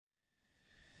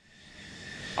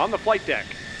On the flight deck,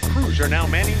 crews are now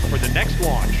manning for the next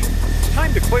launch. It's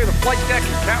time to clear the flight deck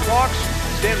and catwalks.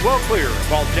 Stand well clear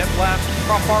of all jet blasts,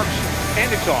 prop arcs,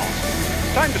 and exhaust.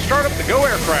 It's time to start up the Go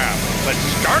aircraft. Let's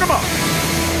start them up.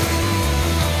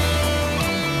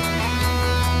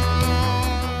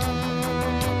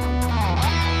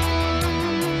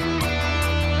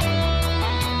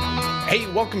 Hey,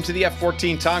 welcome to the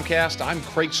F-14 Tomcast. I'm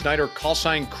Craig Snyder,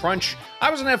 callsign Crunch.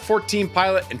 I was an F-14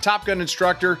 pilot and Top Gun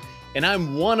instructor, and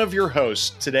I'm one of your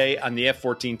hosts today on the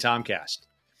F-14 Tomcast.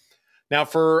 Now,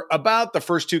 for about the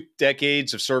first 2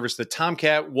 decades of service, the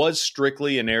Tomcat was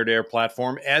strictly an air-to-air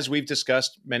platform, as we've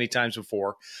discussed many times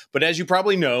before. But as you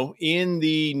probably know, in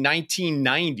the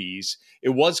 1990s,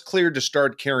 it was cleared to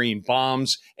start carrying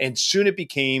bombs, and soon it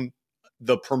became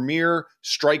the premier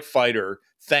strike fighter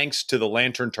thanks to the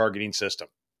Lantern targeting system.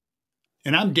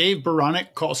 And I'm Dave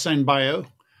Baranek, callsign Bio.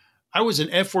 I was an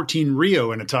F-14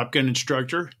 Rio and a Top Gun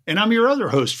instructor, and I'm your other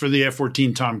host for the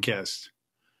F-14 Tomcast.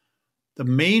 The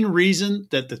main reason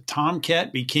that the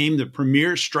Tomcat became the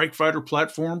premier strike fighter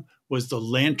platform was the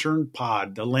Lantern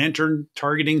pod, the Lantern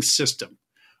targeting system.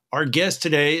 Our guest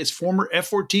today is former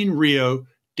F-14 Rio,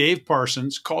 Dave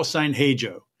Parsons, callsign Hey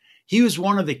Joe. He was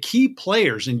one of the key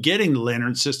players in getting the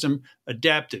Lantern system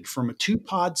adapted from a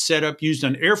 2-pod setup used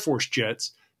on Air Force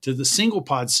jets to the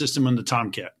single-pod system on the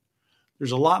Tomcat.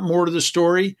 There's a lot more to the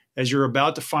story, as you're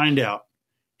about to find out.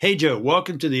 Hey, Joe,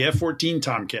 welcome to the F-14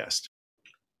 Tomcast.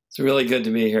 It's really good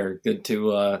to be here. Good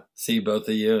to see both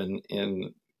of you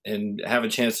and have a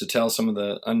chance to tell some of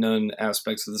the unknown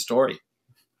aspects of the story.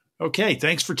 Okay,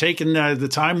 thanks for taking the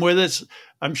time with us.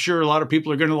 I'm sure a lot of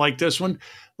people are going to like this one.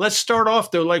 Let's start off,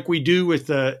 though, like we do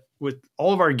with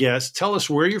all of our guests. Tell us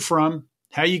where you're from,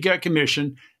 how you got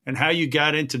commissioned, and how you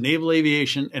got into naval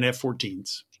aviation and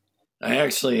F-14s. I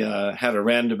actually had a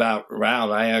roundabout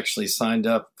route. I actually signed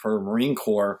up for a Marine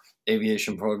Corps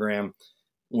aviation program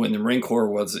when the Marine Corps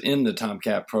was in the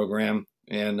Tomcat program.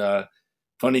 And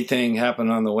funny thing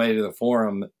happened on the way to the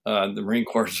forum. The Marine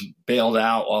Corps bailed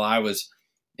out while I was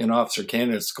in officer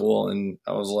candidate school. And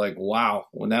I was like, wow,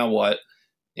 well, now what?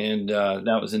 And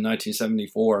that was in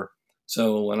 1974.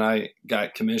 So when I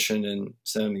got commissioned in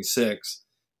 76,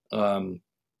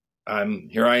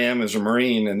 here I am as a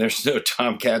Marine, and there's no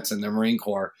Tomcats in the Marine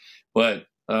Corps. But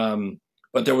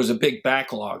there was a big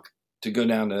backlog to go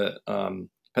down to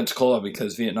Pensacola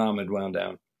because Vietnam had wound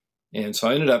down. And so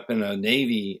I ended up in a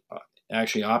Navy,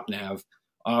 actually OPNAV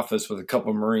office with a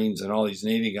couple of Marines and all these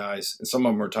Navy guys. And some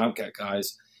of them were Tomcat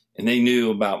guys. And they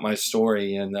knew about my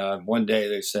story. And one day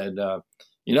they said,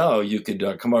 you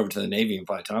could come over to the Navy and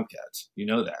fly Tomcats. You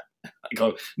know that. I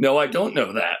go, no, I don't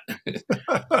know that.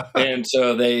 And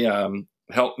so they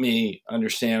helped me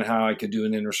understand how I could do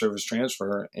an inter-service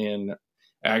transfer. And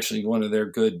actually, one of their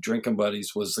good drinking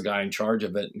buddies was the guy in charge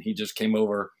of it. And he just came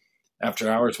over after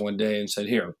hours one day and said,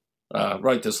 here,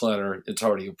 write this letter. It's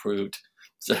already approved.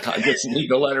 So I just need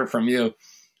the letter from you.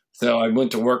 So I went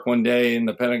to work one day in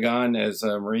the Pentagon as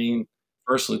a Marine,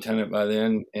 first lieutenant by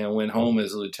then, and went home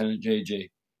as a Lieutenant JG.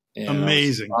 And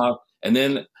amazing. And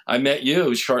then I met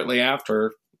you shortly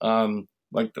after,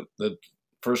 like the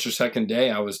first or second day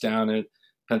I was down at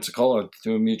Pensacola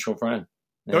to a mutual friend.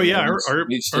 And our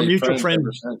mutual friend,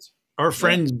 our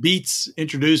friend Beats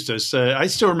introduced us. I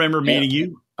still remember meeting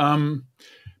you.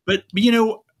 But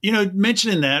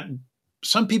mentioning that,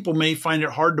 some people may find it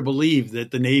hard to believe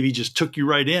that the Navy just took you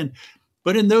right in.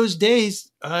 But in those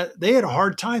days, they had a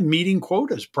hard time meeting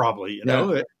quotas, probably,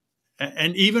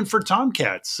 and even for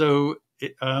Tomcats. So,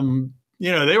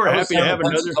 they were happy to have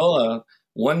another.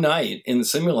 One night in the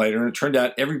simulator, and it turned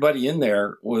out everybody in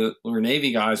there were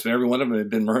Navy guys, but every one of them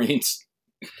had been Marines.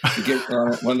 One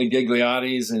of the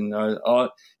Gigliottis and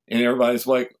everybody's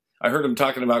like, I heard them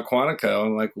talking about Quantico.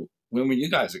 I'm like, when were you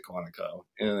guys at Quantico?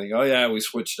 And they go, oh yeah, we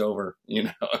switched over,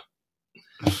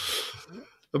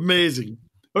 Amazing.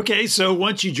 Okay. So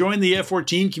once you join the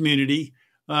F-14 community,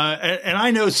 and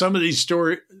I know some of these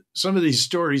stories.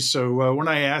 So when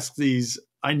I ask these,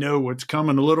 I know what's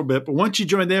coming a little bit, but once you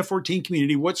joined the F-14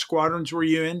 community, what squadrons were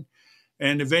you in?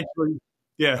 And eventually,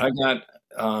 I got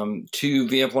 2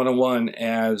 VF-101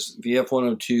 as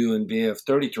VF-102 and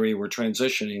VF-33 were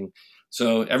transitioning.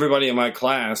 So everybody in my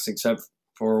class, except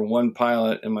for one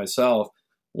pilot and myself,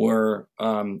 were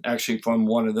actually from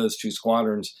one of those 2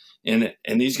 squadrons. And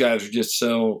these guys are just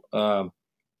so,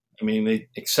 they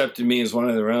accepted me as one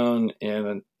of their own.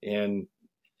 And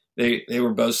they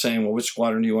were both saying, well, which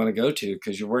squadron do you want to go to?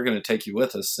 Because we're going to take you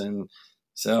with us. And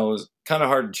so it was kind of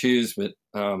hard to choose, but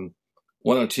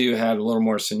 102 had a little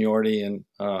more seniority and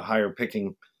higher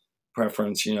picking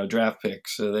preference, draft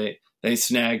picks. So they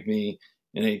snagged me.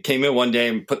 And they came in one day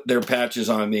and put their patches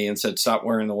on me and said, "Stop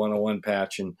wearing the 101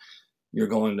 patch and you're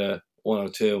going to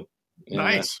 102." And,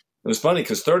 Nice. it was funny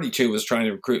because 32 was trying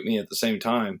to recruit me at the same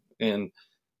time.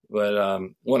 But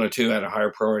 102 had a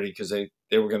higher priority because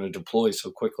they were going to deploy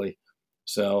so quickly.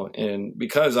 So, and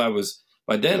because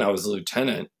by then I was a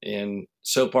lieutenant and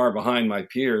so far behind my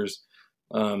peers,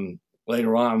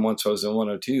 later on, once I was in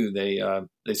 102,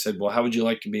 they said, "Well, how would you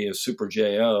like to be a super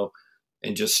JO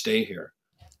and just stay here?"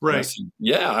 Right. I said,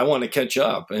 "Yeah, I want to catch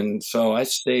up." And so I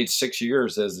stayed 6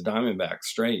 years as a Diamondback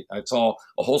straight. I saw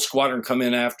a whole squadron come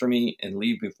in after me and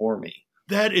leave before me.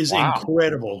 That is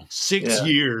incredible. 6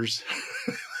 years.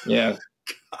 Yeah.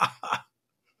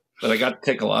 But I got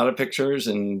to take a lot of pictures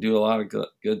and do a lot of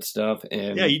good stuff.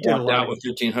 And you did a lot out with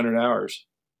 1,500 hours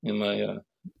in my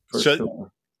first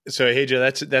tour. So, hey, Joe,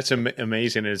 that's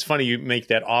amazing. And it's funny you make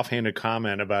that offhanded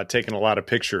comment about taking a lot of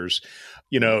pictures.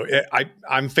 You know,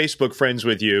 I'm Facebook friends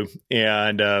with you,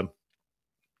 and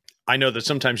I know that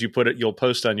sometimes you'll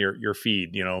post on your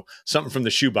feed, you know, something from the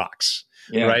shoebox,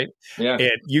 right? Yeah.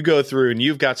 And you go through and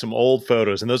you've got some old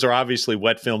photos, and those are obviously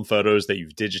wet film photos that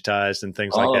you've digitized and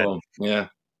things like that. Yeah.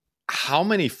 How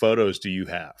many photos do you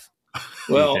have?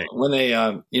 Well, when they,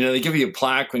 they give you a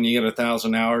plaque when you get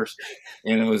 1,000 hours,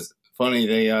 and it was funny.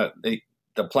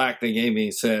 The plaque they gave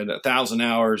me said 1,000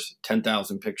 hours,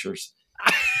 10,000 pictures.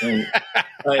 And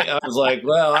I was like,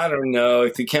 well, I don't know.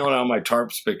 If you count all my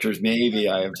TARPS pictures, maybe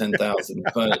I have 10,000.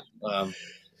 But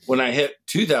when I hit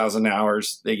 2,000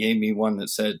 hours, they gave me one that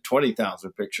said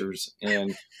 20,000 pictures.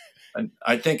 And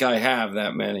I think I have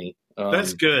that many.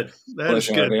 That's good. That is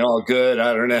good. Are they all good?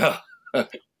 I don't know.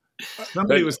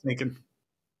 Somebody was thinking.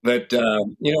 But,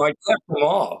 I kept them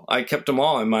all. I kept them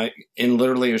all in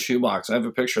literally a shoebox. I have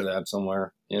a picture of that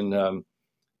somewhere. And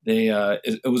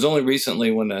it was only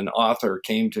recently when an author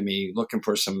came to me looking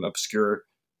for some obscure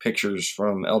pictures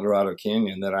from El Dorado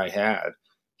Canyon that I had.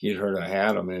 He had heard I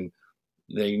had them, and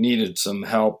they needed some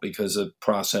help because of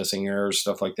processing errors,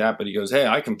 stuff like that. But he goes, "Hey,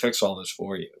 I can fix all this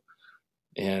for you.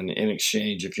 And in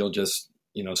exchange, if you'll just,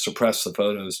 suppress the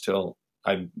photos till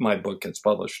my book gets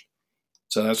published."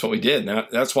 So that's what we did. Now,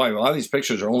 that's why a lot of these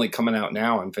pictures are only coming out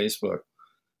now on Facebook,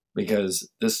 because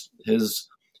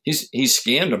he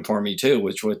scanned them for me too,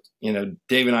 which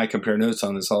Dave and I compare notes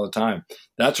on this all the time.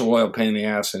 That's a royal pain in the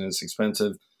ass and it's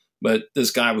expensive. But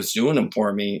this guy was doing them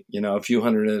for me, a few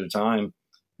hundred at a time.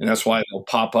 And that's why they'll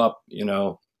pop up.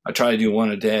 I try to do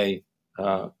one a day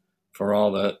for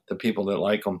all the people that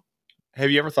like them.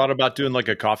 Have you ever thought about doing like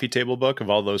a coffee table book of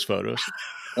all those photos?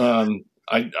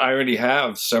 I already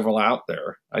have several out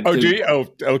there. Do you? Oh,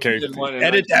 okay.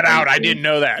 Edit that out. I didn't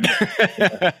know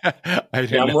that.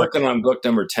 I'm working on book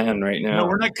number 10 right now. No,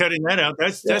 we're not cutting that out.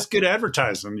 That's good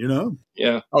advertising,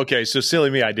 Yeah. Okay, so silly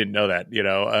me, I didn't know that,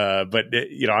 but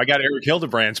I got Eric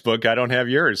Hildebrandt's book. I don't have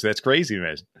yours. That's crazy,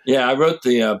 man. Yeah, I wrote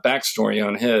the backstory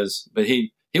on his, but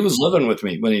he was living with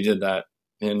me when he did that.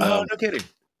 And, no kidding.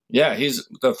 Yeah, he's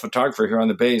the photographer here on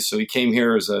the base. So he came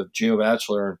here as a geo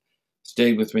bachelor,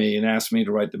 stayed with me, and asked me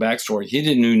to write the backstory. He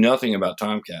didn't know nothing about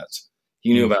Tomcats.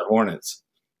 He knew about Hornets.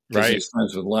 Right. He was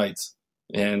friends with Lights.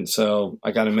 And so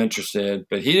I got him interested.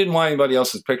 But he didn't want anybody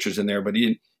else's pictures in there, but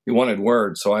he wanted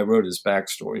words. So I wrote his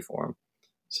backstory for him.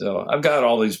 So I've got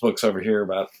all these books over here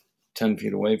about 10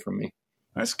 feet away from me.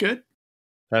 That's good.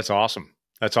 That's awesome.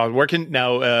 That's awesome. Where can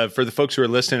now, for the folks who are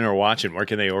listening or watching, where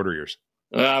can they order yours?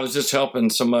 I was just helping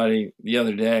somebody the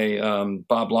other day,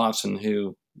 Bob Lawson,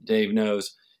 who Dave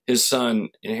knows. His son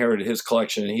inherited his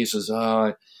collection, and he says,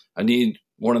 I need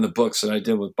one of the books that I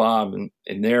did with Bob. And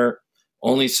they're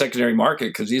only secondary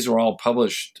market because these were all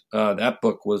published. That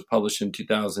book was published in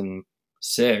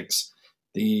 2006.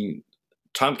 The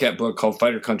Tomcat book called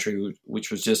Fighter Country, which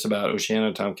was just about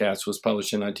Oceania Tomcats, was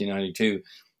published in 1992.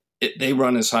 They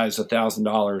run as high as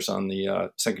 $1,000 on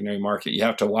the secondary market. You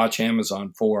have to watch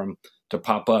Amazon for them to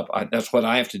pop up. That's what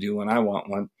I have to do when I want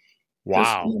one.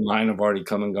 Wow. Mine have already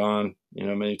come and gone,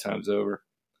 many times over.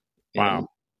 Wow.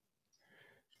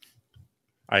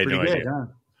 I had no idea. Huh?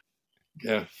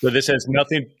 Yeah. So this has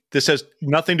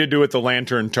nothing to do with the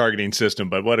Lantern targeting system,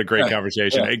 but what a great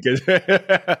conversation.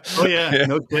 Yeah. Oh yeah,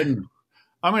 no kidding.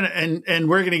 I'm gonna and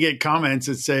we're gonna get comments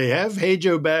that say, "Have Hey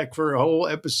Joe back for a whole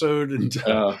episode." And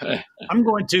I'm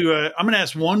gonna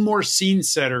ask one more scene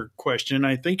setter question.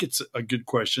 I think it's a good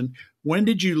question. When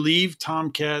did you leave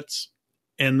Tomcats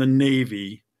and the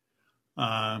Navy?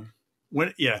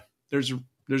 There's a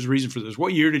reason for this.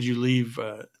 What year did you leave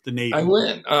the Navy? I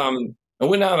went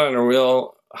out on a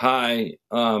real high.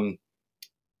 Crunch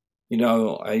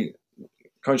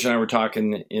and I were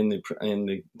talking in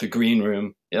the green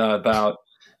room about.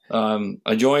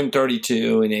 I joined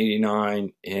 32 in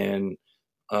 '89, and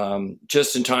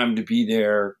just in time to be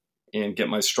there and get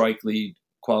my strike lead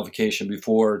qualification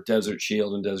before Desert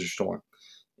Shield and Desert Storm.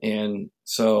 And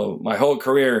so my whole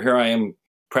career, here I am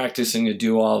practicing to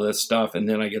do all this stuff, and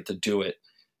then I get to do it.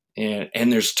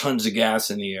 And there's tons of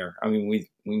gas in the air. I mean, we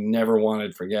never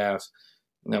wanted for gas.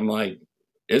 And I'm like,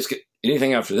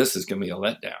 anything after this is going to be a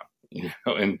letdown,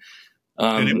 And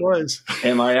it was.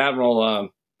 And my admiral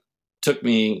took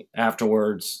me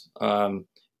afterwards. And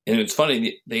it's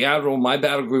funny, the admiral, my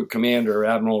battle group commander,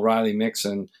 Admiral Riley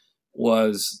Mixon,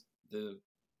 was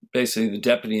basically the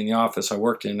deputy in the office I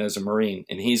worked in as a Marine.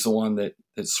 And he's the one that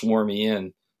swore me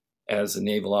in as a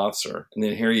naval officer. And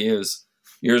then here he is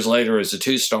years later as a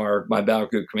 2-star, my battle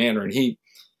group commander. And he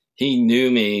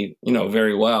knew me,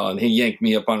 very well. And he yanked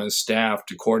me up on his staff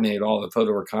to coordinate all the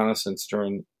photo reconnaissance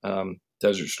during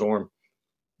Desert Storm.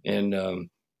 And then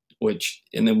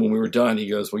when we were done, he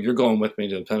goes, well, you're going with me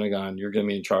to the Pentagon. You're going to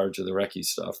be in charge of the recce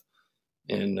stuff.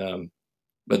 And,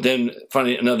 but then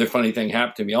another funny thing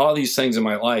happened to me. All these things in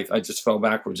my life, I just fell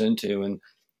backwards into. And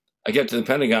I get to the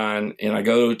Pentagon and I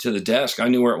go to the desk. I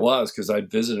knew where it was because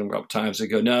I'd visited them a couple times. They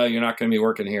go, no, you're not going to be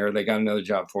working here. They got another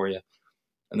job for you.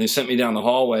 And they sent me down the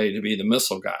hallway to be the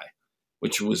missile guy,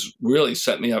 which was really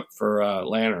set me up for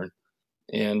Lantern.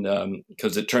 And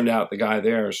because it turned out the guy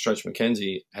there, Stretch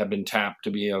McKenzie, had been tapped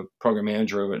to be a program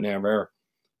manager over at NAVAIR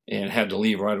and had to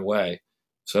leave right away.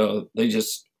 So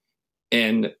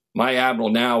and my admiral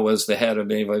now was the head of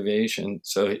naval aviation.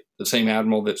 So the same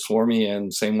admiral that swore me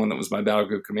in, same one that was my battle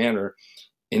group commander.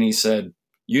 And he said,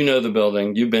 you know the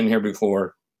building, you've been here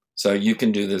before, so you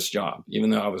can do this job, even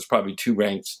though I was probably 2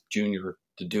 ranks junior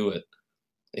to do it.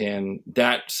 And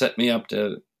that set me up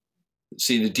to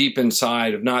see the deep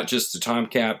inside of not just the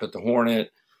Tomcat, but the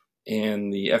Hornet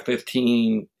and the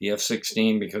F-15, the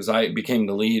F-16, because I became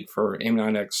the lead for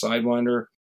AIM-9X Sidewinder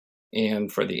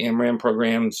and for the AMRAAM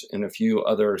programs and a few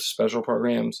other special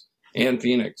programs and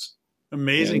Phoenix.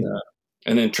 Amazing.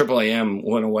 And then AAAM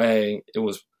went away. It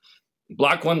was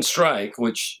Block 1 Strike,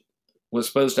 which was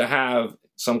supposed to have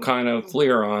some kind of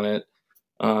FLIR on it.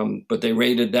 But they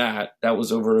raided that. That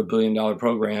was over $1 billion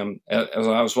program. As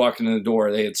I was walking in the door,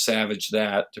 they had savaged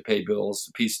that to pay bills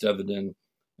to Peace Dividend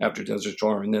after Desert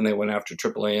Storm. And then they went after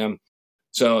AAAM.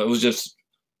 So it was just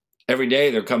every day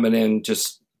they're coming in,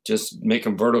 just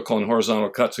making vertical and horizontal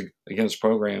cuts against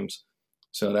programs.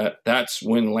 So that's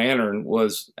when Lantern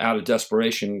was out of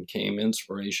desperation came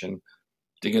inspiration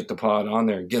to get the pod on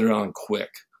there and get it on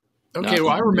quick. Okay, well,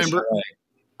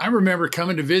 I remember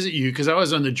coming to visit you because I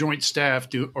was on the joint staff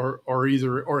or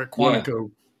at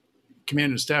Quantico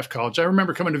Command and Staff College. I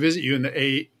remember coming to visit you in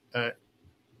the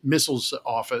missiles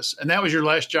office, and that was your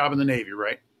last job in the Navy,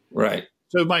 right? Right.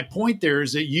 So my point there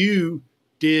is that you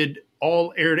did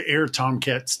all air-to-air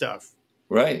Tomcat stuff.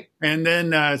 Right. And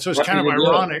then so it's kind of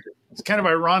ironic. It's kind of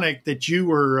ironic that you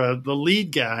were the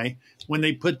lead guy when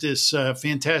they put this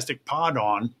fantastic pod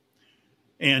on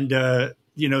and,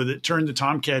 that turned the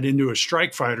Tomcat into a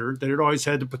strike fighter that it always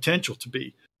had the potential to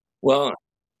be. Well,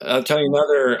 I'll tell you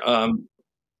another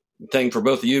thing for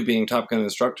both of you being Top Gun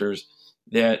instructors,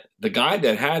 that the guy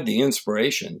that had the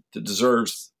inspiration that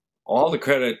deserves all the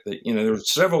credit that, there were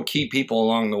several key people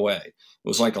along the way. It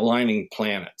was like aligning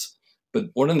planets. But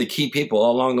one of the key people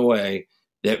along the way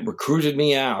that recruited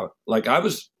me out, like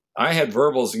I had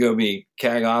verbals to go be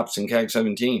CAG Ops and CAG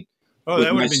 17. Oh,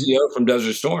 that would my be CO from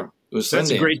Desert Storm. It was that's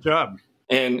Sundance. A great job.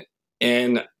 And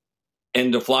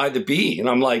to fly the B. And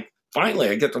I'm like, finally,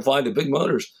 I get to fly the big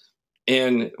motors.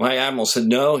 And my admiral said,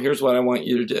 no, here's what I want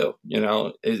you to do.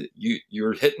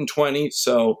 You're hitting 20,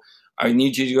 so I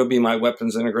need you to go be my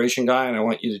weapons integration guy, and I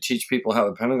want you to teach people how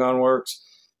the Pentagon works.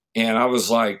 And I was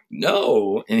like,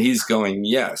 no. And he's going,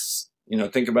 yes.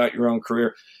 Think about your own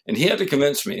career. And he had to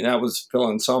convince me. That was Phil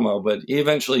Anselmo, but he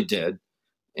eventually did.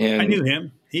 And I knew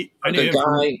him.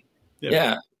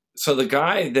 Yeah. So the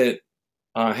guy that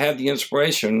had the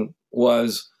inspiration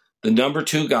was the number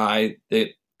 2 guy that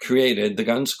created the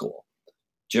gun school,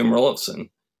 Jim Rillifson.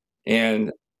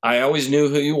 And I always knew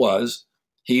who he was.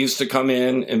 He used to come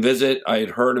in and visit. I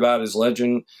had heard about his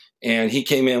legend. And he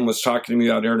came in, was talking to me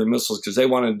about air-to-air missiles because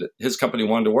his company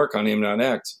wanted to work on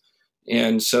AIM-9X.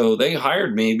 And so they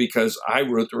hired me because I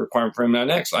wrote the requirement for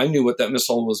AIM-9X. I knew what that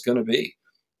missile was going to be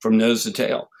from nose to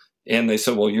tail. And they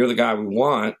said, well, you're the guy we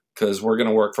want because we're going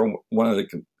to work for one of the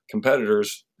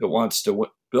competitors that wants to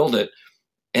build it.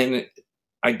 And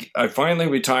I finally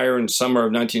retire in summer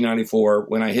of 1994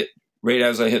 when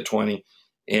as I hit 20.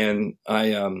 And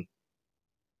the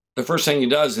first thing he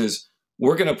does is,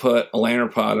 we're going to put a Lantern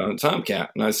pod on a Tomcat.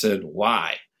 And I said,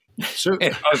 why? So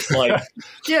and I was like,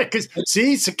 yeah,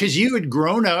 because you had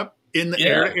grown up in the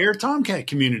air-to-air Tomcat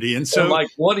community. And so, I'm like,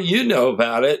 what do you know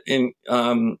about it? And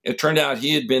it turned out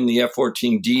he had been the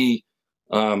F-14D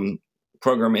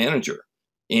program manager,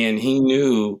 and he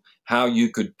knew how you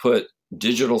could put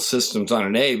digital systems on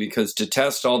an A, because to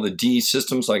test all the D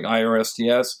systems like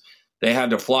IRSTS, they had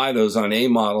to fly those on A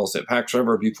models at Pax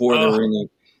River before they were in the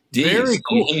Ds. Very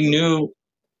cool.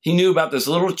 He knew about this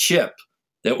little chip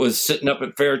that was sitting up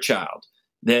at Fairchild,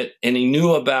 and he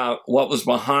knew about what was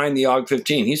behind the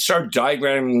AUG-15. He started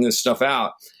diagramming this stuff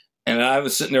out, and I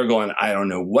was sitting there going, I don't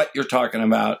know what you're talking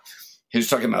about. He was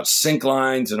talking about sync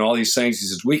lines and all these things. He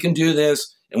says, we can do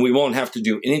this, and we won't have to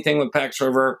do anything with Pax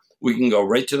River. We can go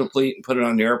right to the fleet and put it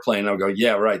on the airplane. I'll go,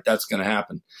 yeah, right, that's going to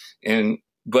happen.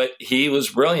 But he was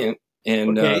brilliant.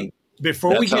 And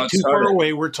before we get too far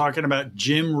away, we're talking about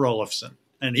Jim Roelofsen.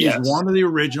 And he's one of the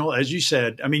original, as you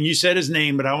said. I mean, you said his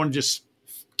name, but I want to just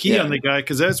key on the guy,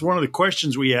 because that's one of the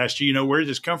questions we asked you, where did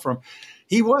this come from?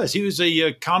 He was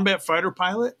a combat fighter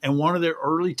pilot and one of the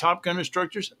early Top Gun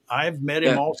instructors. I've met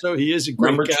him also. He is a great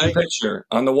number guy. 2 picture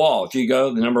on the wall. If you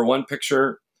go, the number 1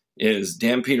 picture is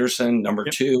Dan Peterson. Number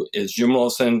 2 is Jim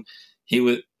Wilson.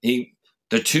 The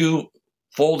 2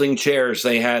 folding chairs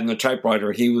they had in the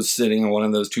typewriter, he was sitting in one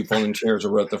of those 2 folding chairs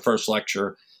and wrote the first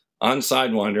lecture on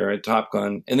Sidewinder at Top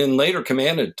Gun, and then later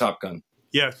commanded Top Gun.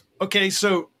 Yeah. Okay.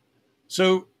 So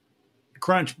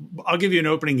Crunch, I'll give you an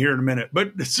opening here in a minute.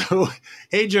 But so,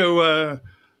 hey, Joe,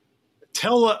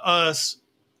 tell us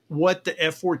what the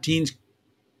F-14's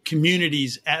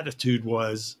community's attitude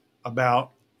was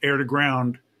about air to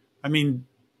ground. I mean,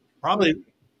 probably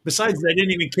besides they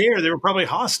didn't even care, they were probably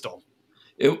hostile.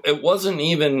 It wasn't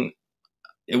even,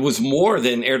 it was more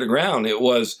than air to ground. It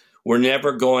was, we're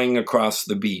never going across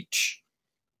the beach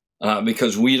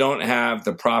because we don't have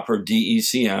the proper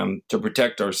DECM to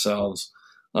protect ourselves.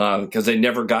 Because they'd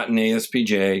never gotten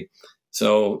ASPJ.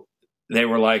 So they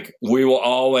were like, we will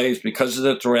always, because of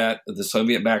the threat of the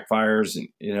Soviet backfires,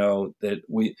 that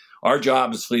our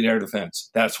job is fleet air defense.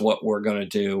 That's what we're going to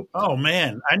do. Oh,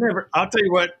 man. I'll tell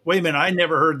you what, wait a minute. I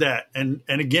never heard that. And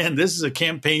again, this is a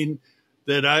campaign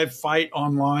that I fight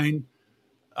online.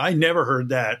 I never heard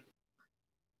that.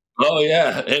 Oh,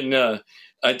 yeah. And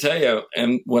I tell you,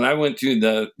 and when I went through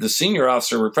the senior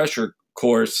officer refresher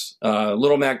course,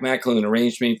 Little Mac Macklin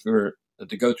arranged me to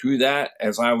go through that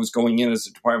as I was going in as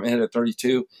a department head at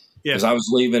 32. Because I was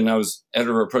leaving, I was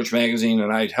editor of Approach Magazine,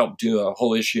 and I'd helped do a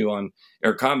whole issue on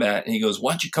air combat. And he goes,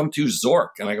 why don't you come to Zork?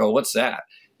 And I go, what's that?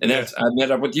 And I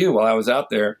met up with you while I was out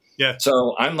there. Yeah.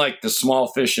 So I'm like the small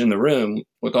fish in the room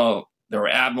there were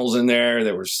admirals in there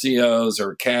were COs, there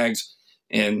were CAGs.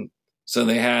 And so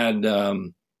they had a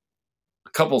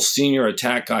couple senior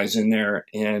attack guys in there.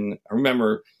 And I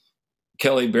remember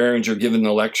Kelly Behringer giving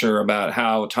the lecture about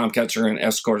how Tomcats are going to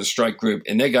escort a strike group.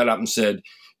 And they got up and said,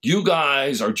 you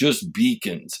guys are just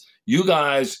beacons. You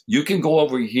guys, you can go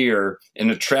over here and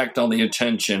attract all the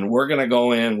attention. We're going to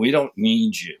go in. We don't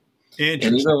need you. And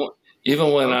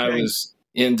even when I was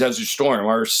in Desert Storm,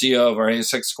 our CO of our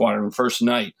A6 squadron first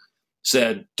night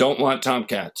said, don't want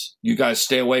Tomcats. You guys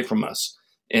stay away from us.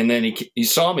 And then he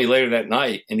saw me later that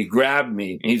night and he grabbed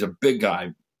me. And he's a big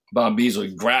guy. Bob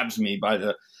Beasley grabs me by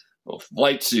the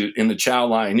flight suit in the chow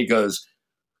line. He goes,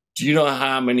 do you know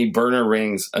how many burner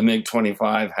rings a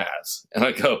MiG-25 has? And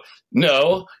I go,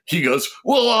 no. He goes,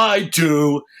 well, I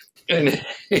do. And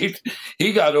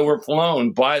he got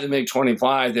overflown by the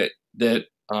MiG-25 that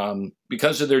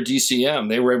because of their DCM,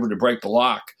 they were able to break the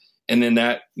lock. And then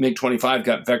that MiG-25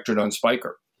 got vectored on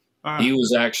Spiker. He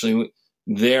was actually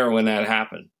there when that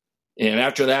happened. And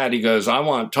after that, he goes, I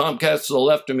want Tomcats to the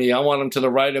left of me. I want them to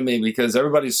the right of me, because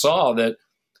everybody saw that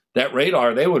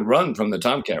radar, they would run from the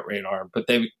Tomcat radar, but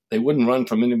they wouldn't run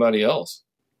from anybody else.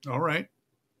 All right.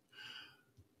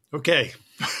 Okay.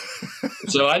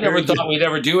 So I never thought we'd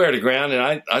ever do air to ground.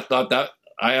 And I thought that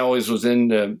I always was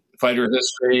into fighter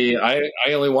history. I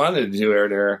only wanted to do air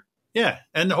to air. Yeah.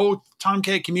 And the whole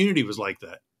Tomcat community was like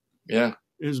that. Yeah.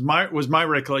 It was my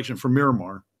recollection from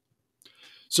Miramar.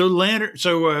 So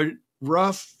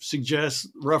Ruff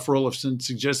Roelofsen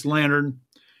suggests Lantern,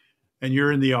 and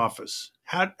you're in the office.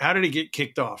 How did he get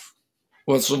kicked off?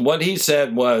 Well, so what he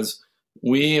said was,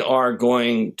 we are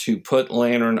going to put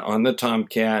Lantern on the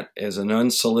Tomcat as an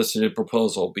unsolicited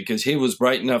proposal, because he was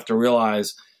bright enough to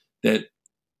realize that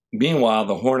meanwhile,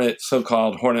 the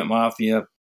so-called Hornet Mafia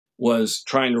was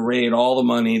trying to raid all the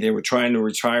money. They were trying to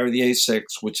retire the A6,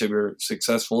 which they were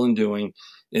successful in doing.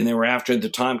 And they were after the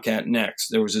Tomcat next.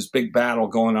 There was this big battle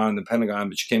going on in the Pentagon,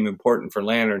 which became important for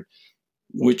Lantern.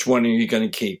 Which one are you going to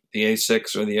keep, the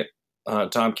A6 or the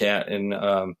Tomcat? And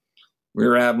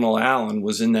Rear Admiral Allen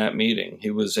was in that meeting.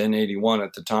 He was in 81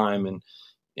 at the time, and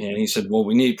And he said, well,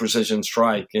 we need precision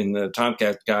strike. And the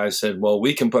Tomcat guy said, well,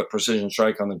 we can put precision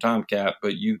strike on the Tomcat,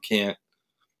 but you can't,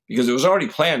 because it was already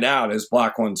planned out as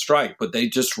Block 1 strike, but they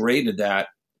just rated that,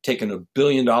 taking $1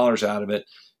 billion out of it,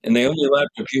 and they only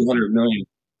left a few $100 million.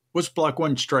 What's Block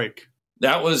 1 strike?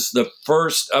 That was the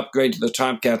first upgrade to the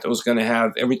Tomcat that was going to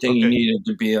have everything you needed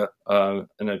to be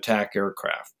an attack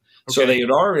aircraft. Okay. So they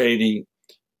had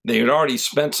already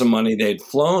spent some money. They had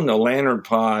flown a Lantern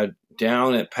pod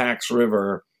down at Pax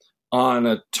River on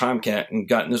a Tomcat and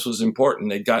this was important,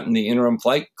 they'd gotten the interim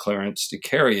flight clearance to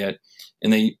carry it,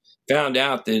 and they found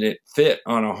out that it fit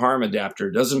on a harm adapter.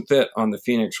 It doesn't fit on the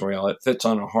Phoenix rail. It fits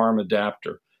on a harm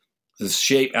adapter.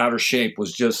 The outer shape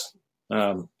was just,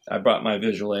 I brought my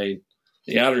visual aid.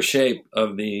 The outer shape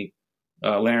of the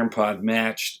Lantern pod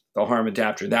matched the harm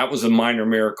adapter. That was a minor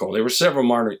miracle. There were several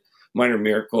minor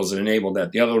miracles that enabled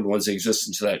that. The other one was the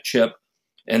existence of that chip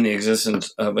and the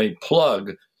existence of a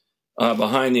plug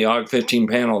behind the AUG-15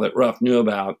 panel that Ruff knew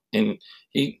about. And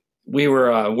we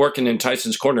were working in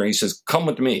Tyson's Corner. He says, come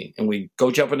with me. And we go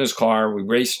jump in his car. We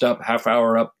raced up half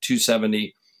hour up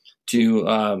 270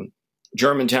 to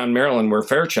Germantown, Maryland, where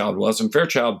Fairchild was. And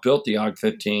Fairchild built the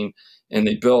AUG-15, and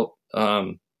they built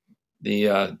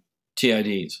the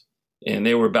TIDs. And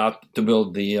they were about to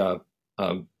build the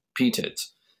PTIDs.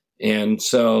 And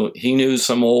so he knew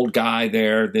some old guy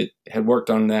there that had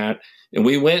worked on that. And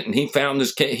we went and he found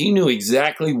this. He knew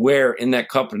exactly where in that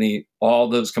company all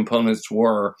those components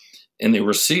were, and they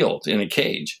were sealed in a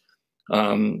cage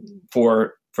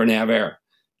for NavAir.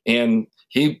 And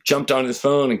he jumped on his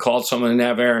phone and called someone in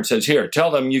NavAir and says, here, tell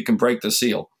them you can break the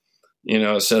seal.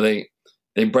 So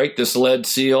they break this lead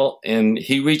seal, and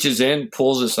he reaches in,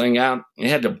 pulls this thing out, and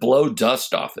he had to blow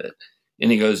dust off it.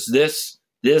 And he goes, this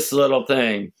little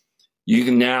thing, you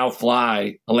can now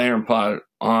fly a Lantern pod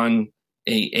on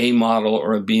a model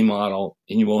or a B model,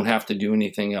 and you won't have to do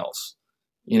anything else,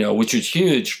 which was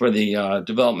huge for the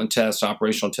development tests,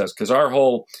 operational tests, because our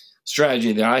whole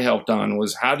strategy that I helped on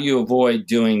was how do you avoid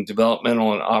doing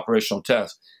developmental and operational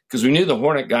tests? Because we knew the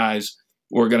Hornet guys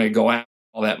were going to go out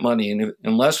all that money. And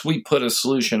unless we put a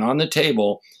solution on the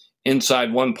table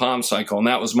inside one POM cycle, and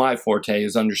that was my forte,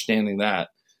 is understanding that.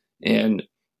 And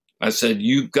I said,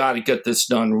 you've got to get this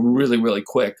done really, really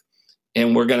quick.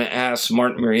 And we're going to ask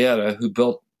Martin Marietta, who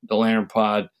built the Lantern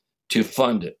pod, to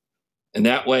fund it. And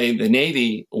that way the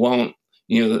Navy won't,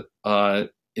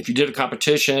 if you did a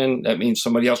competition, that means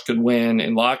somebody else could win.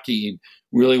 And Lockheed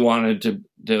really wanted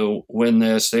to win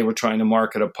this. They were trying to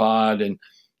market a pod, and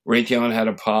Raytheon had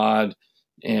a pod,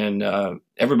 and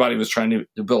everybody was trying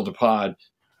to build a pod.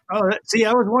 Oh, see,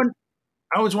 I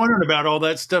was wondering about all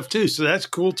that stuff too. So that's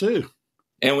cool too.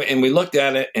 And we looked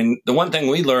at it, and the one thing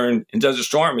we learned in Desert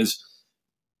Storm is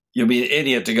you'll be an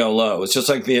idiot to go low. It's just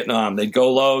like Vietnam. They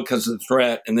go low because of the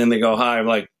threat, and then they go high.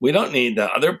 Like, we don't need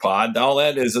the other pod. All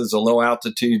that is a low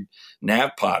altitude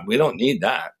nav pod. We don't need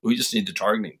that. We just need the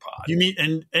targeting pod. You mean,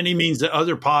 and he means the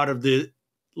other pod of the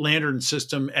Lantern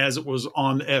system as it was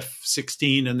on the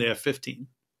F-16 and the F-15.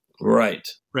 Right.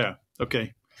 Yeah.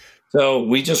 Okay. So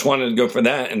we just wanted to go for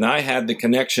that. And I had the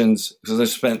connections because I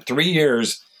spent 3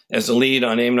 years as a lead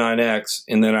on AIM-9X,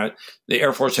 and then the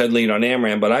Air Force had lead on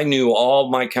AMRAAM, but I knew all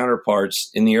my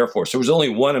counterparts in the Air Force. There was only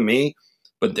one of me,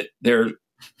 but there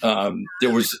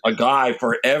was a guy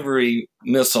for every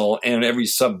missile and every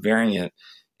subvariant,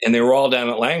 and they were all down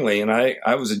at Langley, and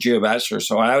I was a GEO bachelor,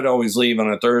 so I would always leave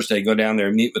on a Thursday, go down there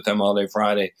and meet with them all day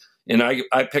Friday, and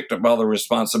I picked up all the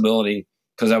responsibility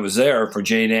because I was there for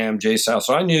JDAM, JSOW,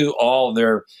 so I knew all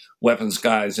their weapons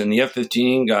guys, and the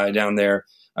F-15 guy down there,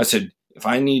 I said, if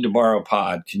I need to borrow a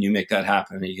pod, can you make that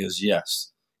happen? And he goes,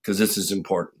 yes, because this is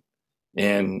important.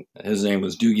 And his name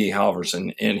was Doogie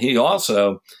Halverson. And he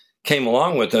also came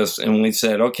along with us, and we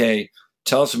said, okay,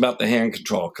 tell us about the hand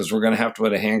control, because we're going to have to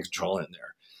put a hand control in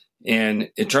there. And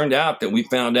it turned out that we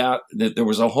found out that there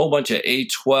was a whole bunch of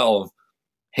A-12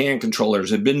 hand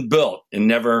controllers that had been built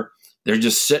and they're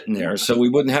just sitting there. So we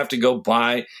wouldn't have to go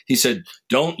buy. He said,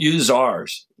 don't use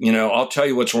ours. I'll tell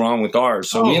you what's wrong with ours.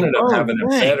 So we ended up having a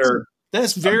better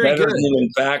human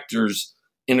factors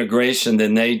integration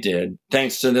than they did,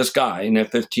 thanks to this guy in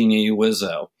F-15E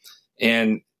Wizzo.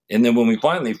 And then when we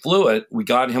finally flew it, we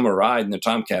got him a ride in the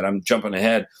Tomcat. I'm jumping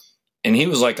ahead. And he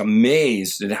was like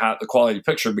amazed at how the quality of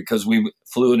the picture, because we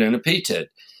flew it in a PTID.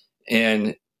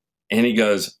 And he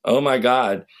goes, oh my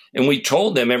God. And we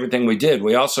told them everything we did.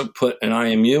 We also put an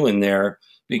IMU in there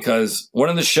because one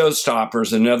of the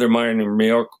showstoppers, another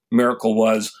minor miracle,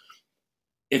 was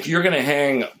if you're going to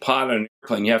hang a pod on an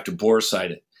airplane, you have to bore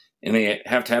sight it. And they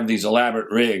have to have these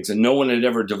elaborate rigs. And no one had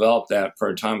ever developed that for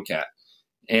a Tomcat.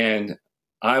 And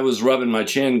I was rubbing my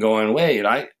chin going, wait,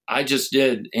 I I just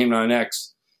did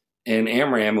AIM-9X and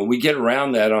AMRAAM, and we get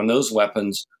around that on those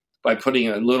weapons by putting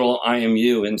a little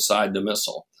IMU inside the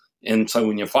missile. And so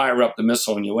when you fire up the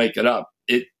missile and you wake it up,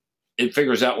 it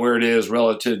figures out where it is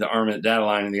relative to the armament data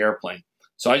line in the airplane.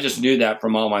 So I just knew that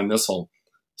from all my missile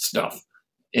stuff.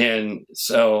 And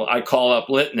so I called up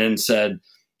Litton and said,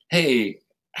 hey,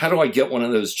 how do I get one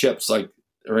of those chips like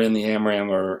are in the AMRAAM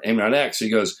or AIM-9X? He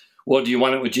goes, well, do you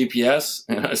want it with GPS?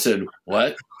 And I said,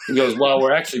 what? He goes, well,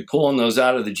 we're actually pulling those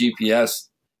out of the GPS.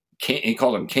 He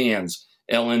called them cans,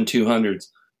 LN200s.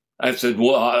 I said,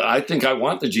 well, I think I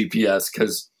want the GPS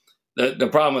because the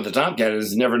problem with the Tomcat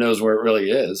is it never knows where it really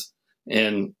is.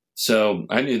 And so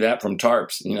I knew that from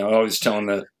TARPs. I always telling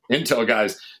the Intel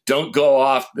guys, don't go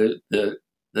off the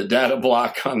data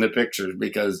block on the pictures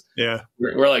because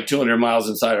we're like 200 miles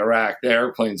inside Iraq. The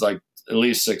airplane's like at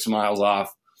least 6 miles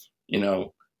off,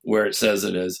 where it says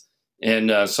it is.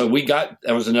 And so that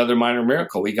was another minor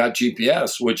miracle. We got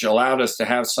GPS, which allowed us to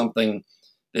have something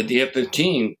that the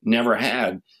F-15 never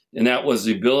had. And that was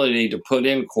the ability to put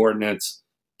in coordinates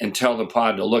and tell the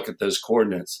pod to look at those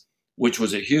coordinates, which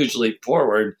was a huge leap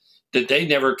forward that they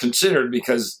never considered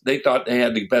because they thought they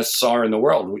had the best SAR in the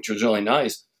world, which was really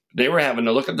nice. They were having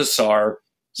to look at the SAR,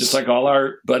 just like all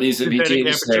our buddies at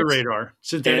VT86. Synthetic aperture radar.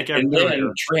 And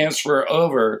then transfer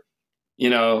over,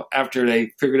 after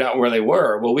they figured out where they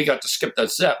were. Well, we got to skip that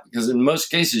step because in most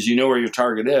cases, you know where your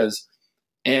target is.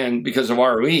 And because of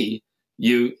ROE,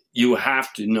 you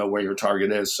have to know where your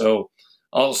target is. So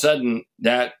all of a sudden,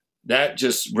 that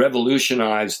just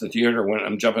revolutionized the theater. When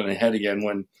I'm jumping ahead again,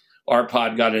 when our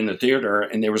pod got in the theater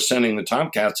and they were sending the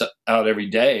Tomcats out every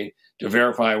day to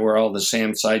verify where all the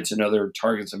SAM sites and other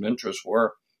targets of interest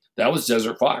were. That was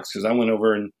Desert Fox because I went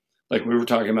over and, like we were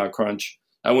talking about Crunch,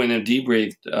 I went and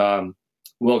debriefed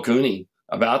Will Cooney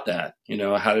about that.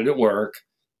 How did it work,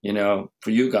 for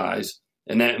you guys?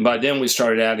 And then by then we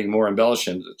started adding more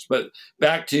embellishments. But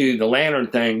back to the Lantern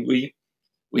thing,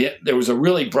 there was a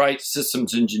really bright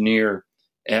systems engineer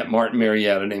at Martin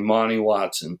Marietta named Monty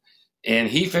Watson. And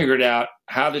he figured out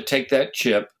how to take that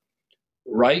chip,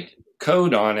 write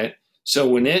code on it. So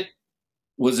when it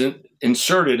was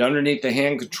inserted underneath the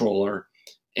hand controller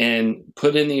and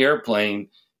put in the airplane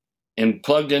and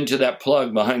plugged into that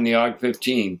plug behind the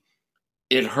OG-15,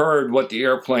 it heard what the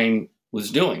airplane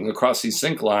was doing across these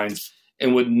sync lines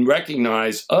and would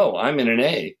recognize, oh, I'm in an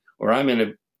A, or I'm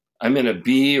in a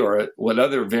B, or what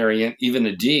other variant, even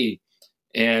a D.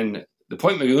 And the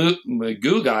Point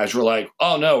Magoo guys were like,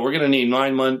 oh, no, we're going to need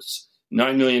 9 months,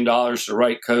 $9 million to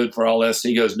write code for all this. And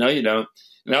he goes, no, you don't.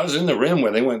 And I was in the room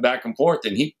where they went back and forth,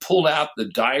 and he pulled out the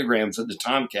diagrams of the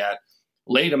Tomcat,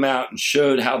 laid them out, and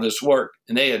showed how this worked.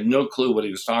 And they had no clue what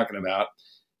he was talking about.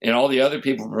 And all the other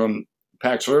people from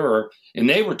Pax River, and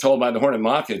they were told by the Hornet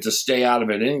Mafia to stay out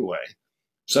of it anyway.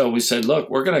 So we said, look,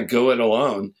 we're going to go it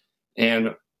alone.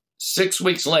 And 6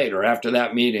 weeks later, after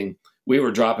that meeting, we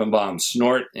were dropping bombs.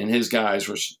 Snort and his guys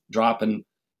were dropping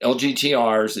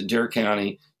LGTRs in Dare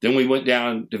County. Then we went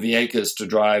down to Vieques to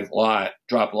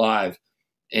drop live,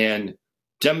 and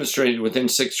demonstrated within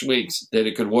 6 weeks that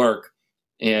it could work.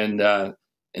 And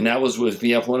that was with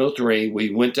VF-103.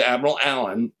 We went to Admiral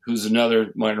Allen, who's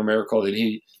another minor miracle, that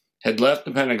he had left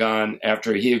the Pentagon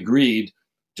after he agreed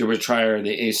to retire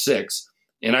the A6.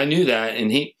 And I knew that.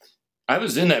 And I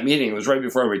was in that meeting. It was right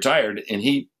before I retired. And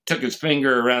he took his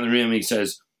finger around the room. And he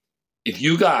says, if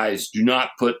you guys do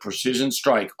not put precision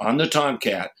strike on the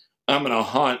Tomcat, I'm going to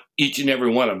haunt each and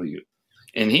every one of you.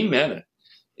 And he meant it.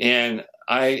 And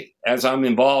as I'm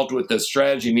involved with the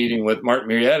strategy meeting with Martin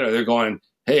Marietta, they're going,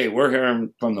 hey, we're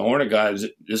hearing from the Hornet guys,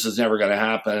 this is never going to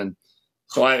happen.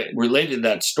 So I related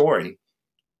that story.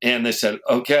 And they said,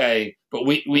 okay, but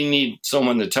we need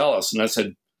someone to tell us. And I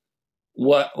said,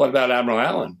 what about Admiral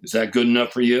Allen? Is that good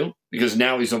enough for you? Because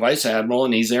now he's a vice admiral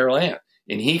and he's air-land.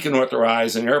 And he can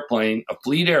authorize an airplane, a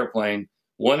fleet airplane,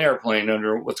 one airplane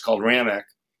under what's called RAMEC,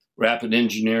 Rapid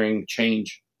Engineering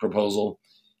Change Proposal.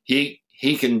 He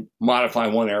can modify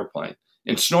one airplane.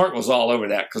 And Snort was all over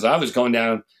that because I was going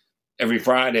down every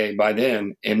Friday by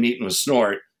then and meeting with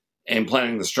Snort and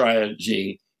planning the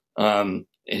strategy. And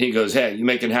he goes, hey, you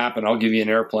make it happen. I'll give you an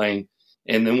airplane.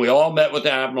 And then we all met with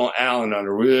Admiral Allen on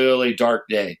a really dark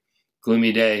day,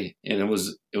 gloomy day. And it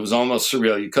was almost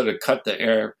surreal. You could have cut the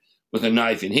air with a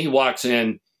knife. And he walks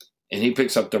in and he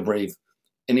picks up the brief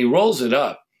and he rolls it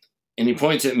up and he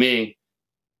points at me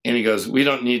and he goes, we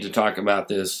don't need to talk about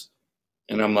this.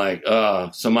 And I'm like,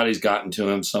 somebody's gotten to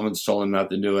him. Someone's told him not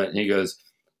to do it. And he goes,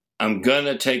 I'm going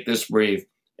to take this brief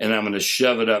and I'm going to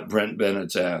shove it up Brent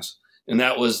Bennett's ass. And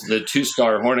that was the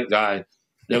 2-star Hornet guy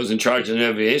that was in charge of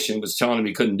aviation, was telling him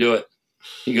he couldn't do it.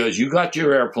 He goes, you got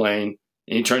your airplane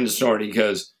And he turned to Snort. He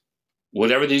goes,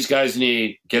 whatever these guys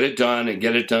need, get it done and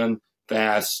get it done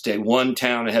fast. Stay one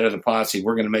town ahead of the posse.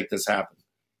 We're going to make this happen.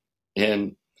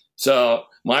 And so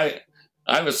I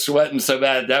was sweating so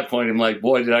bad at that point. I'm like,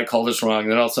 boy, did I call this wrong?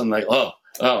 And then all of a sudden, like, oh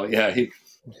yeah,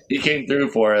 he came through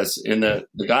for us. And the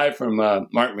guy from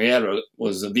Martin Marietta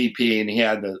was the VP, and he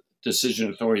had the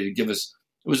decision authority to give us.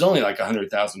 It was only like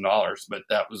 $100,000, but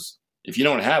that was, if you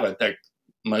don't have it, that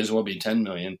might as well be $10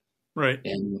 million. Right.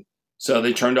 And so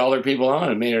they turned all their people on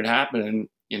and made it happen.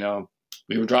 And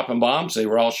we were dropping bombs. They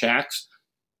were all shacks.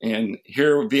 And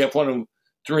here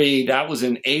VF-103, that was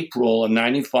in April of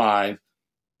 '95.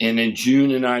 And in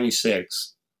June of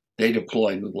 '96, they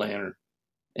deployed with Lantern.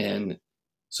 And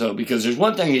so, because there's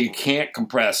one thing you can't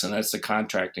compress, and that's the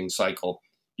contracting cycle.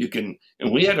 And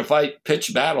we had to fight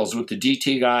pitch battles with the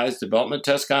DT guys, development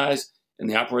test guys, and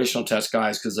the operational test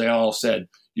guys, because they all said,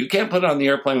 you can't put it on the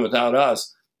airplane without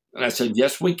us. And I said,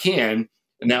 yes, we can.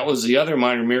 And that was the other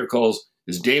minor miracles,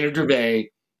 is Dana Gervais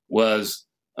was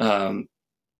fighter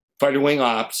wing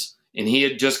ops, and he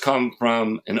had just come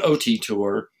from an OT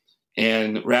tour,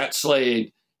 and Rat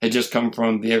Slade had just come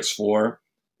from VX4,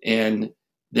 and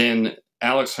then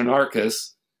Alex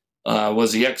Hanarkis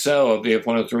was the XO of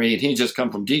VF-103, and he just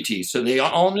come from DT. So they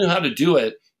all knew how to do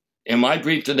it. And my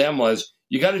brief to them was,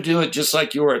 you got to do it just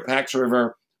like you were at Pax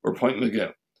River or Point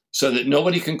Mugu, so that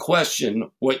nobody can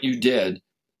question what you did,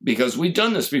 because we've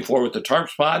done this before with the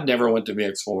TARPS pod, never went to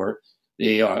VX4.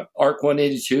 The ARC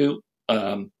 182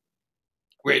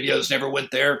 radios never went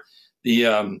there.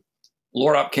 The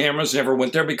LOROP cameras never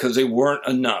went there because they weren't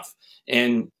enough.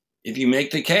 And if you make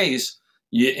the case,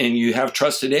 and you have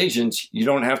trusted agents, you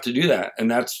don't have to do that. And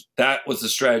that was the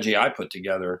strategy I put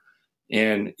together.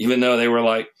 And even though they were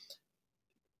like,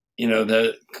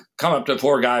 the come up to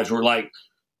four guys were like,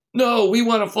 no, we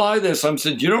want to fly this. I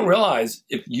said, you don't realize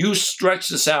if you stretch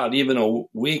this out even a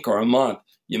week or a month,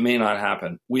 it may not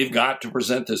happen. We've got to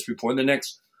present this before the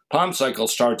next POM cycle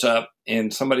starts up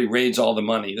and somebody raids all the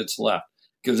money that's left.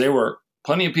 Because there were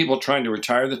plenty of people trying to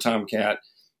retire the Tomcat.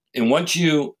 And once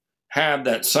you have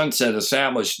that sunset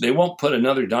established, they won't put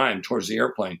another dime towards the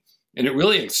airplane. And it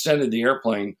really extended the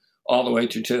airplane all the way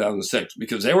to 2006,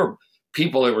 because there were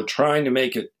people that were trying to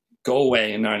make it go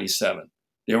away in '97.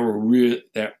 They were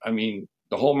the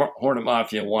whole Hornet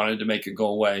Mafia wanted to make it go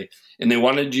away, and they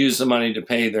wanted to use the money to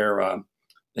pay their,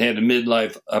 they had a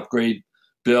midlife upgrade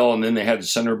bill, and then they had the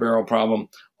center barrel problem.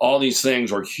 All these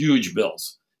things were huge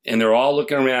bills, and they're all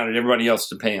looking around at everybody else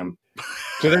to pay them.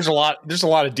 So there's a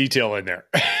lot of detail in there.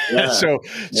 Yeah.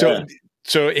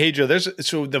 So hey Joe,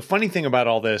 so the funny thing about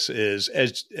all this is,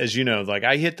 as you know, like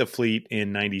I hit the fleet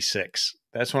in '96.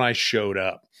 That's when I showed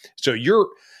up. So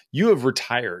you have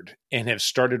retired and have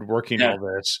started working all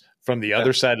this from the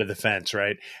other side of the fence,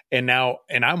 right? And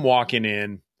I'm walking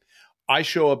in. I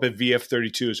show up at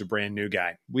VF-32 as a brand new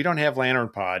guy. We don't have Lantern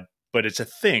Pod, but it's a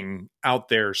thing out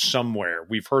there somewhere.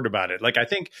 We've heard about it. Like I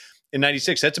think in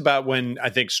 '96, that's about when I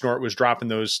think Snort was dropping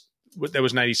those. That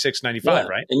was 96, 95,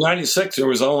 right? In '96, there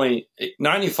was only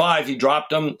 95. He dropped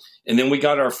them, and then we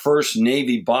got our first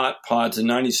Navy bot pods in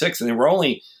 '96, and there were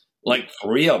only like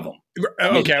 3 of them.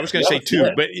 Okay, I was going to say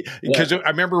 2, but because I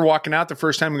remember walking out the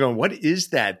first time and going, "What is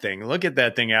that thing? Look at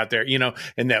that thing out there!"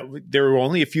 And that there were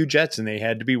only a few jets, and they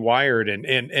had to be wired,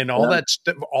 and all that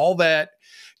stuff, all that.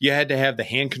 You had to have the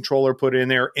hand controller put in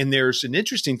there. And there's an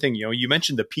interesting thing, you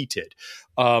mentioned the PTID.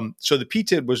 So the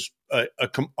PTID was a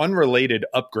unrelated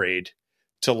upgrade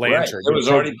to Lantern. Right. It was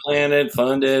already planned,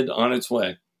 funded, on its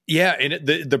way. Yeah, and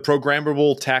the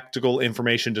programmable tactical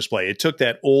information display. It took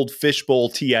that old fishbowl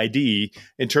TID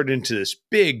and turned it into this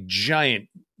big, giant,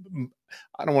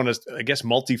 I don't want to, I guess,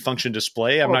 multi-function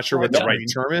display. I'm not sure what the right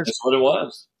term is. That's what it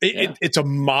was. It's a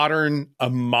modern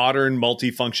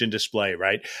multi-function display,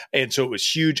 right? And so it was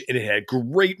huge, and it had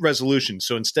great resolution.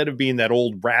 So instead of being that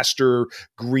old raster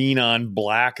green on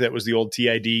black that was the old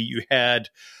TID, you had,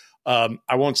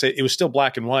 I won't say it was still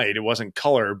black and white. It wasn't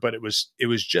color, but it was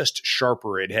just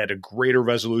sharper. It had a greater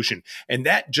resolution, and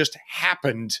that just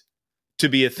happened to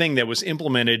be a thing that was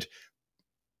implemented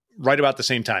right about the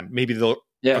same time, maybe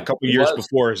a couple years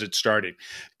before as it started,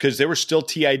 because there were still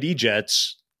TID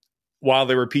jets while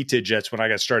there were PTID jets when I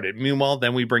got started. Meanwhile,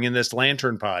 then we bring in this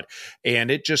Lantern Pod, and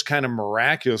it just kind of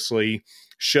miraculously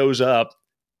shows up.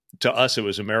 To us, it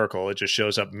was a miracle. It just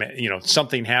shows up,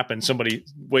 something happened. Somebody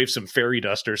waved some fairy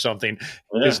dust or something.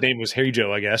 Yeah. His name was Hey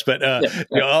Joe, I guess. But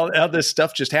all this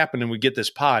stuff just happened, and we get this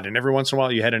pod, and every once in a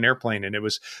while you had an airplane, and it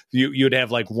was you'd have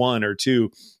like 1 or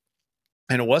 2.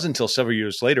 And it wasn't until several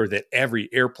years later that every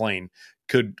airplane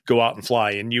could go out and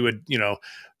fly. And you would,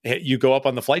 you go up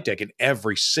on the flight deck and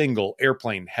every single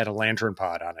airplane had a lantern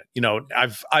pod on it.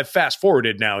 I've fast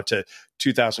forwarded now to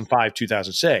 2005,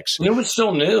 2006. It was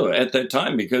still new at that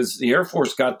time because the Air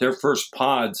Force got their first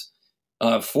pods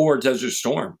for Desert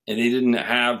Storm, and they didn't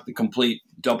have the complete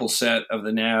double set of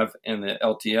the nav and the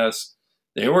LTS.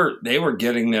 They were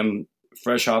getting them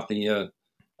fresh off the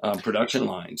production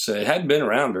line, so it hadn't been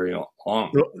around very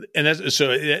long.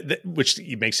 And which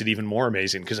makes it even more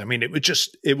amazing because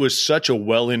it was such a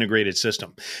well integrated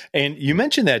system. And you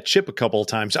mentioned that chip a couple of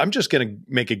times. I'm just going to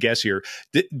make a guess here.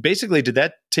 Basically, did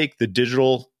that take the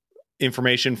digital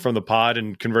information from the pod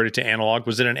and convert it to analog?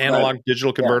 Was it an analog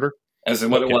digital converter? Yeah. As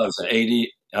in what it was,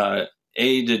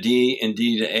 A to D and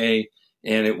D to A,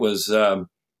 and it was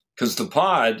because the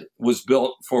pod was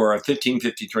built for a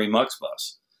 1553 Mux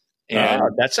bus. And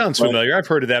that sounds familiar. I've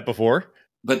heard of that before.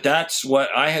 But that's what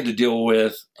I had to deal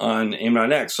with on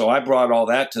AIM-9X. So I brought all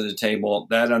that to the table,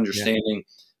 that understanding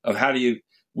of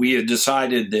we had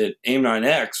decided that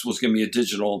AIM-9X was going to be a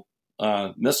digital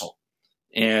missile.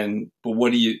 But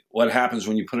what happens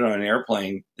when you put it on an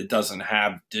airplane that doesn't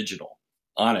have digital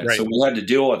on it? Right. So we had to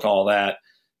deal with all that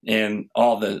and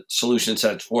all the solution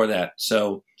sets for that.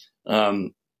 So,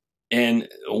 and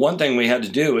one thing we had to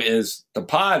do is the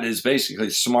pod is basically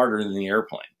smarter than the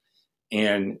airplane.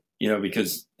 And,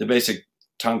 because the basic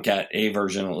Tomcat A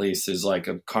version, at least, is like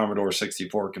a Commodore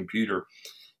 64 computer.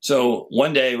 So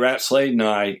one day, Rat Slade and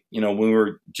I, when we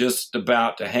were just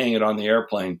about to hang it on the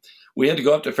airplane, we had to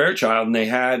go up to Fairchild, and they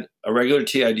had a regular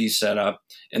TID set up,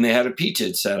 and they had a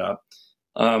PTID set up,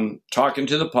 talking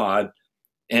to the pod,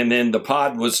 and then the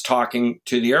pod was talking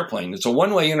to the airplane. It's a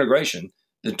one-way integration.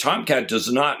 The Tomcat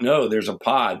does not know there's a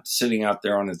pod sitting out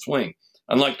there on its wing.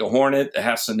 Unlike the Hornet that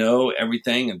has to know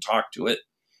everything and talk to it,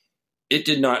 it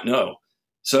did not know.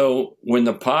 So when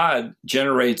the pod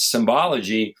generates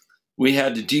symbology, we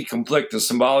had to deconflict the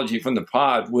symbology from the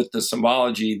pod with the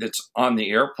symbology that's on the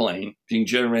airplane being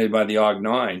generated by the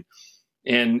OG9.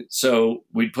 And so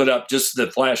we put up just the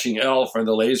flashing L for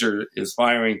the laser is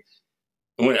firing.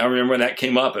 I remember when that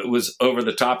came up, it was over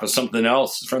the top of something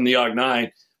else from the OG9.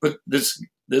 But this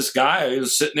guy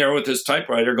was sitting there with his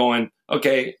typewriter going,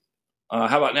 okay,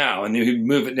 how about now? And he'd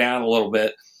move it down a little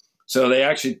bit. So they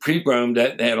actually pre-programmed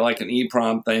that. They had like an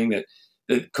EEPROM thing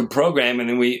that could program it.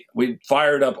 And we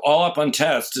fired up all up on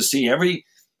test to see every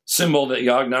symbol that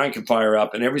OG9 could fire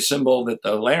up and every symbol that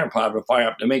the lantern pod would fire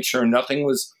up to make sure nothing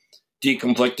was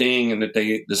deconflicting and that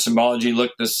the symbology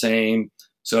looked the same.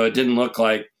 So it didn't look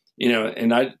like,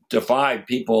 and I defy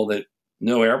people that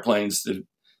know airplanes to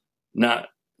not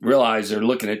realize they're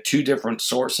looking at two different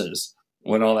sources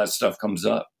when all that stuff comes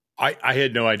up. I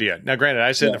had no idea. Now, granted,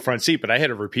 I sat in the front seat, but I had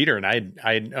a repeater, and I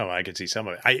could see some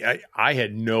of it. I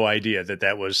had no idea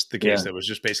that was the case. That was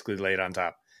just basically laid on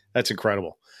top. That's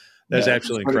incredible. That's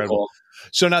absolutely incredible. Cool.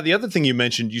 So now the other thing you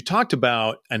mentioned, you talked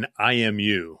about an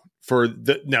IMU.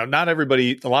 Now, not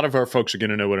everybody, a lot of our folks are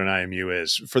going to know what an IMU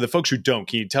is. For the folks who don't,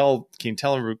 can you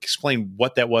explain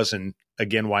what that was and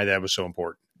again why that was so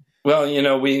important? Well,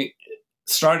 we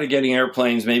started getting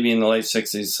airplanes maybe in the late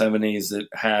 60s, 70s that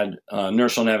had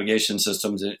inertial navigation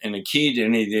systems. And the key to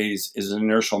any of these is an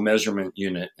inertial measurement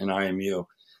unit, an IMU,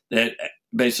 that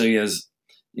basically is,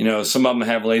 some of them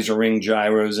have laser ring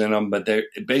gyros in them, but it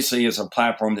basically is a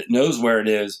platform that knows where it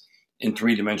is in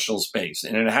three-dimensional space.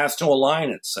 And it has to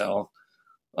align itself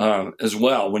as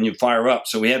well when you fire up.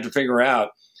 So we had to figure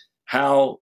out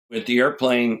how, with the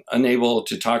airplane unable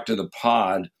to talk to the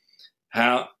pod,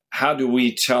 how do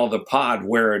we tell the pod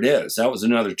where it is? That was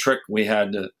another trick we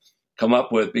had to come up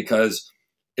with because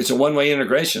it's a one-way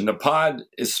integration. The pod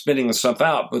is spitting the stuff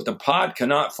out, but the pod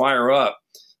cannot fire up,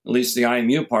 at least the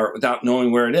IMU part, without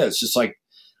knowing where it is. Just like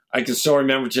I can still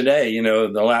remember today,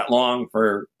 the lat long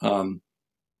for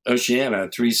Oceana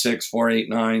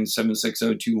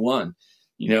 36489-76021.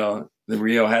 The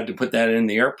Rio had to put that in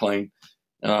the airplane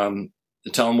to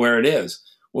tell them where it is.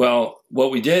 Well,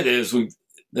 what we did is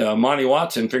Monty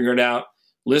Watson figured out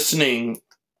listening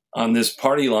on this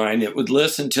party line, it would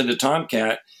listen to the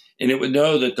Tomcat and it would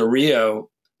know that the Rio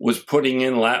was putting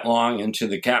in lat long into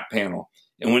the cap panel.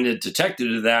 And when it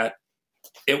detected that,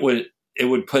 it would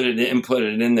input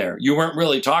it in there. You weren't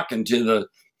really talking to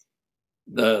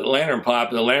the lantern pod,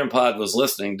 but the lantern pod was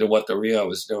listening to what the Rio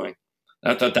was doing.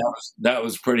 I thought that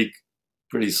was pretty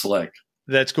slick.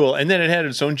 That's cool. And then it had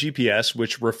its own GPS,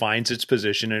 which refines its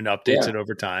position and updates it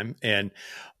over time. And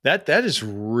that is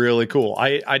really cool.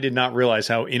 I did not realize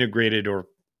how integrated or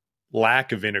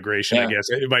lack of integration, I guess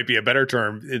it might be a better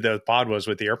term, the pod was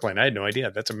with the airplane. I had no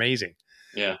idea. That's amazing.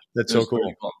 Yeah. That's so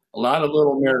cool. A lot of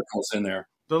little miracles in there.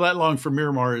 The lat long for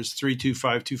Miramar is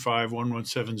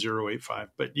 32525117085.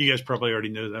 But you guys probably already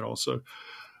know that also.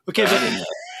 Okay,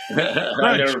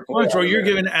 Crunch, while you're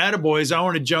giving attaboys, I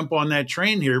want to jump on that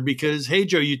train here because, hey,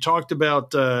 Joe, you talked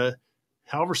about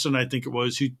Halverson, I think it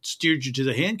was, who steered you to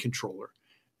the hand controller.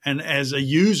 And as a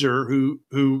user who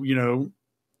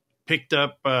picked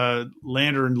up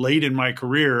Lantern late in my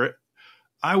career,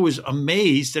 I was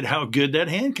amazed at how good that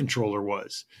hand controller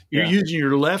was. You're using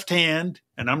your left hand,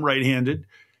 and I'm right-handed,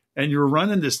 and you're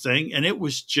running this thing, and it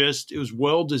was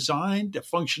well designed, the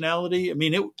functionality. I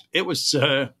mean, it was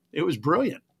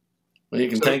brilliant. Well, you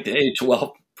can thank the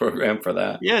A12 program for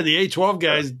that. Yeah, the A12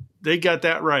 guys, they got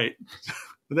that right.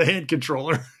 The hand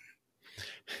controller.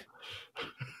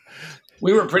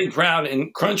 We were pretty proud,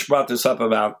 and Crunch brought this up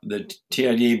about the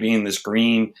TID being this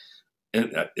green.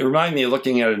 It reminded me of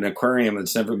looking at an aquarium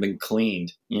that's never been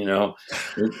cleaned, and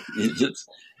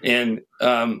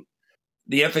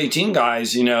the F-18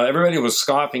 guys, everybody was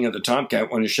scoffing at the Tomcat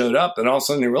when it showed up, and all of a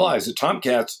sudden they realized the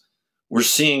Tomcats were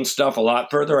seeing stuff a lot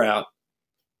further out,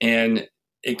 and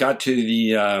it got to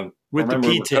the with the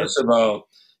P-tip.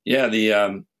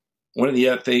 One of the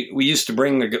F-8, we used to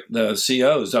bring the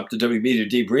COs up to WB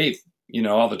to debrief.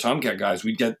 All the Tomcat guys.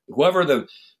 We'd get whoever the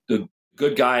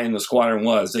good guy in the squadron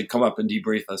was, they'd come up and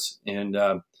debrief us. And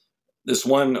this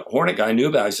one Hornet guy knew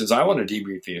about it. He says, I want to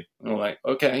debrief you. And I'm like,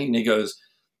 okay. And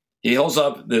he holds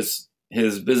up his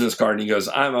business card and he goes,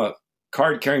 I'm a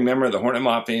card-carrying member of the Hornet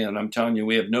Mafia, and I'm telling you,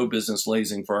 we have no business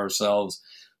lazing for ourselves.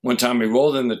 One time we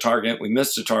rolled in the target. We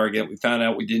missed the target. We found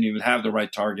out we didn't even have the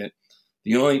right target.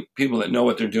 The only people that know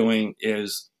what they're doing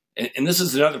is, and this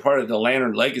is another part of the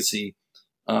Lantern legacy,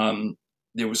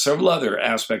 there were several other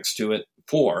aspects to it.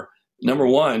 Number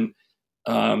one,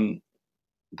 Brian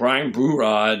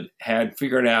Brurod had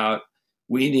figured out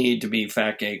we need to be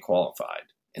FAT-Gate qualified.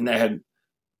 And that had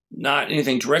not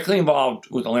anything directly involved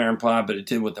with the Lantern pod, but it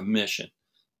did with the mission.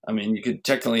 I mean, you could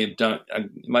technically have done, it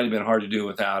might have been hard to do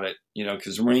without it,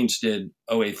 because the Marines did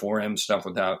OA4M stuff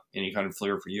without any kind of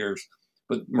FLIR for years.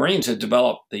 But Marines had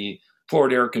developed the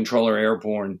forward air controller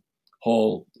airborne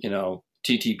whole,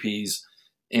 TTPs.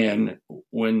 And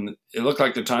when it looked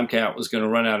like the Tomcat was going to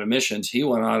run out of missions, he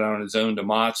went out on his own to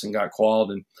MOTS and got qualled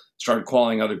and started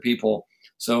qualling other people.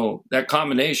 So that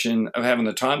combination of having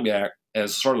the Tomcat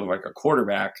as sort of like a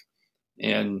quarterback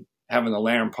and having the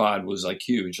Lantern pod was like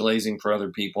huge, lazing for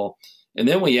other people. And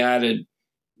then we added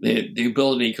the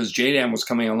ability, because JDAM was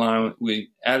coming along, we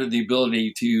added the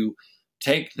ability to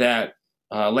take that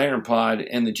Lantern pod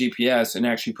and the GPS and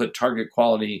actually put target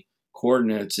quality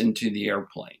coordinates into the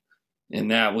airplane. And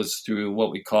that was through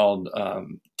what we called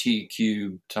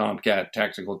TQ, Tomcat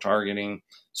Tactical Targeting.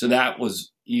 So that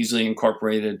was easily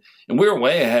incorporated. And we were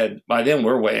way ahead. By then,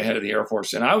 we were way ahead of the Air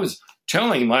Force. And I was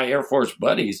telling my Air Force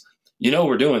buddies,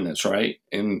 we're doing this, right?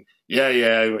 And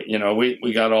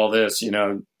we got all this,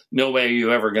 no way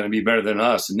you ever going to be better than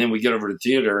us. And then we get over to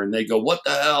theater and they go, what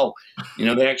the hell?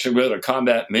 They actually wrote a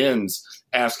combat men's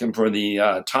asking for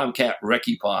the Tomcat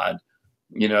Recce pod,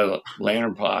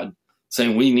 Lantern pod,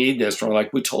 saying we need this. We're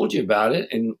like, we told you about it.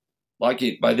 And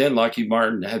by then Lockheed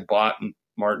Martin had bought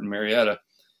Martin Marietta,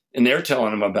 and they're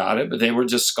telling them about it, but they were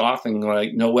just scoffing,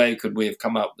 like, no way could we have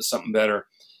come up with something better.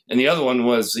 And the other one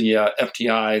was the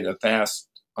FTI, the fast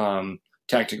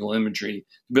tactical imagery,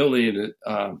 ability to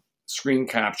screen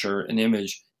capture an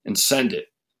image and send it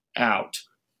out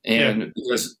and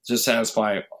just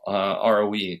satisfy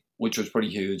ROE, which was pretty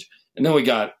huge. And then we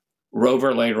got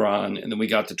Rover later on, and then we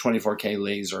got the 24K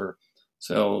laser.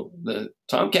 So the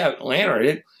Tomcat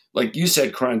Lantern, like you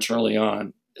said, Crunch, early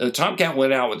on, the Tomcat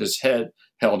went out with his head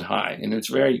held high. And it's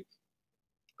very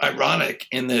ironic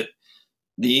in that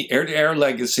the air-to-air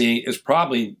legacy is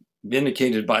probably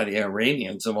vindicated by the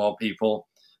Iranians, of all people.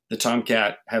 The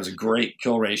Tomcat has a great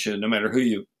kill ratio, no matter who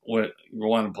you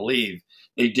want to believe.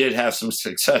 They did have some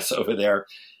success over there.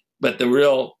 But the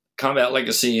real combat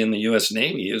legacy in the U.S.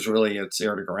 Navy is really its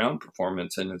air-to-ground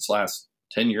performance in its last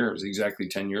 10 years, exactly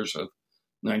 10 years of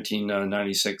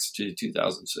 1996 to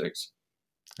 2006.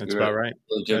 That's about right.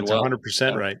 That's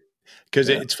 100% right. Because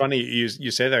it's funny you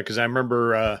say that, because I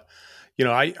remember, I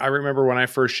remember when I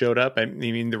first showed up, I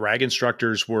mean, the RAG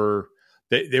instructors were,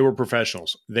 they were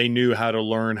professionals. They knew how to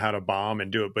learn how to bomb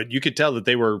and do it, but you could tell that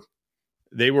they were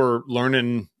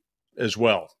learning as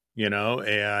well,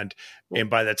 and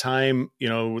by the time,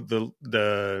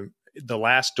 the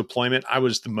last deployment, I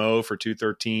was the MO for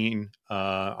 213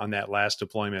 on that last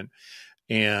deployment.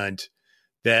 And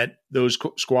that those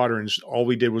squadrons, all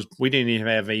we did was we didn't even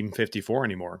have AIM 54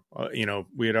 anymore.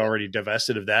 We had already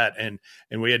divested of that, and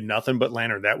we had nothing but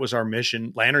Lantern. That was our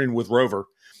mission, Lantern with Rover.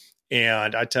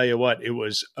 And I tell you what, it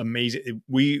was amazing.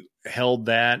 held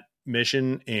that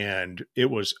mission, and it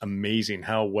was amazing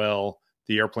how well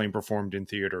the airplane performed in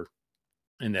theater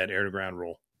in that air-to-ground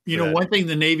role. One thing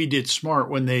the Navy did smart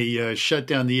when they shut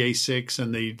down the A6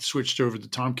 and they switched over to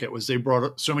Tomcat was they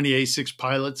brought so many A6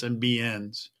 pilots and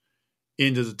BNs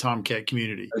into the Tomcat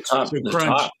community. The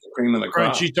cream of the crop.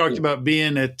 Crunch, you talked about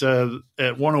being at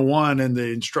 101 and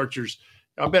the instructors.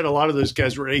 I bet a lot of those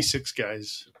guys were A6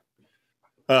 guys.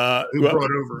 Who brought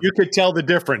over. You could tell the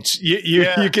difference.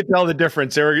 You could tell the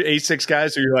difference. There were A6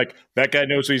 guys who you're like, that guy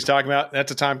knows what he's talking about.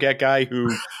 That's a Tomcat guy who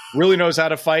really knows how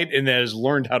to fight and has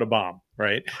learned how to bomb,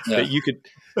 right? Yeah. That you could.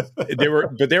 They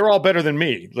were all better than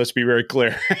me. Let's be very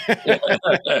clear.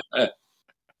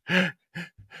 It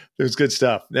was good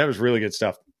stuff. That was really good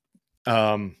stuff.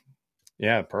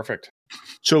 Yeah, perfect.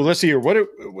 So let's see here. What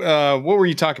were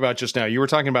you talking about just now? You were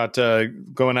talking about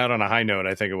going out on a high note,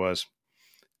 I think it was.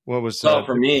 What was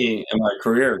for me in my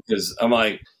career? Because I'm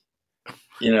like,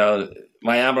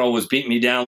 my admiral was beating me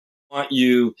down. I want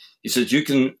you? He said, you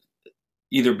can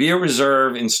either be a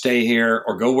reserve and stay here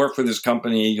or go work for this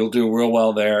company. You'll do real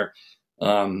well there.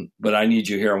 But I need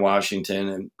you here in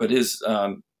Washington. But his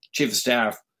chief of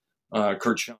staff,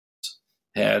 Kurt Jones,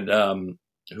 had,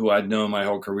 who I'd known my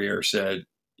whole career, said,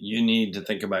 you need to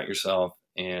think about yourself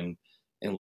and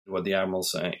what the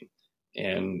admiral's saying.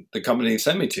 And the company he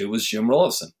sent me to was Jim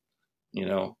Rollison,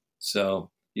 So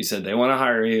he said, they want to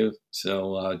hire you.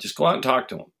 So just go out and talk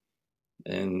to them.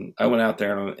 And I went out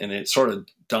there and it sort of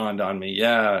dawned on me.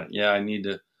 Yeah, I need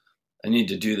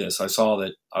to do this. I saw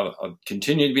that I'll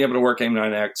continue to be able to work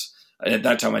AIM-9X. At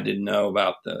that time, I didn't know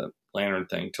about the Lantern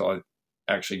thing until I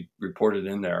actually reported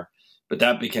in there. But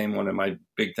that became one of my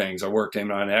big things. I worked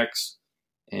AIM-9X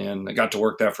and I got to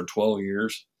work that for 12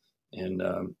 years and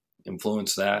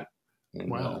influenced that. And,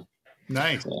 wow.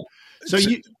 Nice. So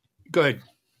you go ahead.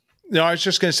 No, I was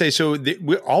just going to say, so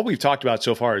all we've talked about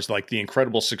so far is like the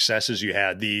incredible successes you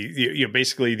had,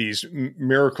 basically these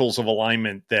miracles of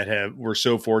alignment that were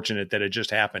so fortunate that it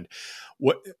just happened.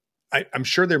 I'm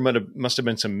sure there must have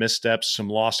been some missteps, some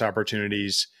lost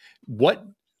opportunities. What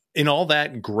in all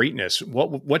that greatness,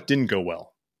 what didn't go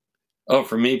well? Oh,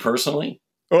 for me personally?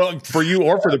 Well, for you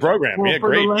or for the program. Well, yeah,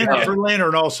 great. For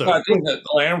Lantern also. Well, I think that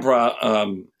the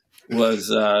Lantern was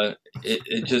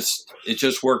it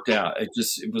just worked out.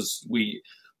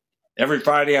 Every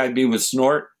Friday I'd be with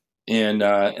Snort, and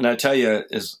I tell you,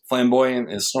 as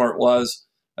flamboyant as Snort was,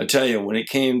 I tell you, when it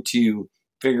came to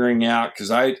figuring out,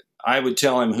 because I would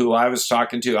tell him who I was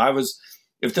talking to.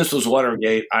 If this was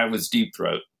Watergate, I was Deep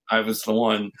Throat. I was the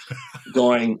one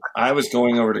going. I was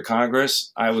going over to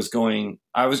Congress. I was going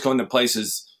to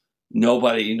places no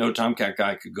Tomcat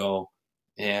guy could go,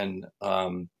 and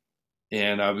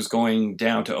I was going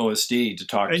down to OSD to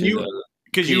talk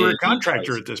because you were a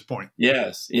contractor at this point.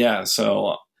 Yes, yeah.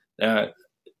 So that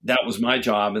was my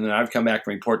job, and then I'd come back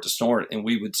and report to Snort, and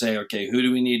we would say, okay, who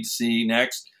do we need to see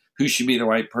next? Who should be the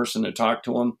right person to talk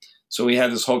to him? So we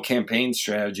had this whole campaign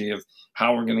strategy of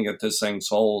how we're going to get this thing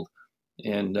sold.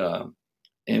 And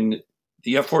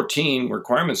the F-14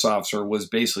 requirements officer was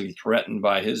basically threatened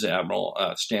by his admiral,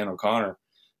 Stan O'Connor,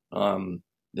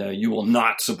 that you will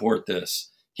not support this.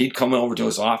 He'd come over to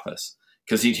his office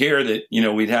because he'd hear that,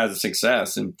 we'd had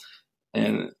success.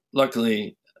 And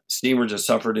luckily, Steamer just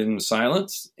suffered in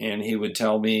silence. And he would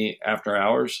tell me after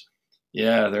hours,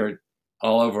 yeah, they're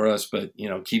all over us, but,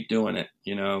 keep doing it,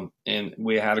 And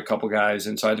we had a couple guys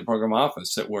inside the program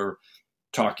office that were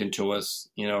talking to us,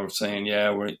 saying,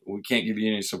 yeah, we can't give you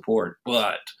any support,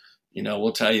 but,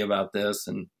 we'll tell you about this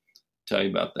and tell you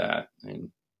about that.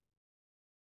 And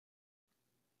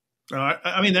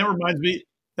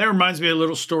that reminds me of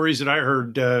little stories that I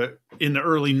heard in the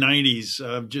early 90s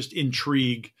of just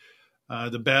intrigue,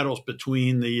 the battles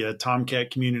between the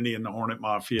Tomcat community and the Hornet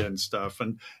Mafia and stuff.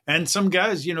 And some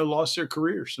guys, lost their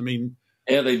careers.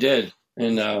 Yeah, they did.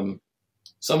 And,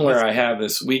 somewhere I have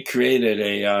this. We created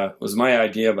it was my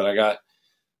idea, but I got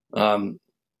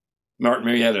Martin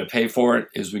Marietta to pay for it.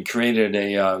 Is we created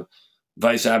a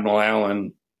Vice Admiral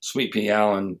Allen, Sweet Pea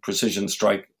Allen Precision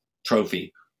Strike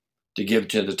Trophy to give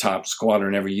to the top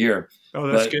squadron every year. Oh,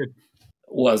 that's good.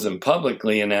 Wasn't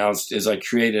publicly announced. Is I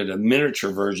created a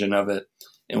miniature version of it,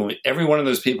 and every one of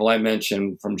those people I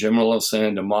mentioned, from Jim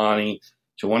Rollison to Monty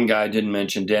to one guy I didn't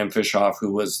mention, Dan Fishoff,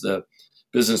 who was the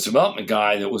business development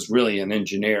guy that was really an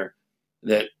engineer,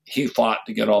 that he fought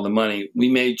to get all the money. We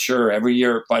made sure every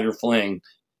year at Fighter Fling,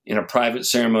 in a private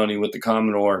ceremony with the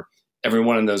Commodore, every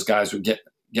one of those guys would get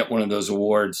one of those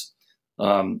awards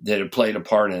that had played a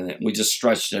part in it. We just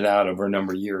stretched it out over a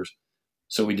number of years,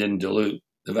 so we didn't dilute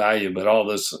the value. But all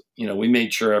this, we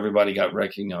made sure everybody got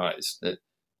recognized that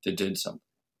did something.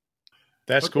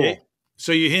 That's cool.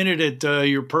 So you hinted at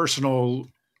your personal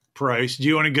price. Do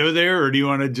you want to go there, or do you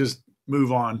want to just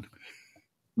move on?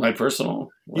 My personal?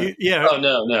 Yeah. Oh,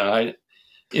 no.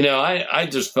 I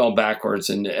just fell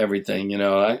backwards into everything.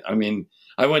 I mean,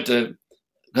 I went to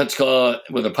Pensacola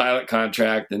with a pilot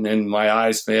contract, and then my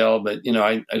eyes failed. But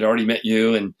I'd already met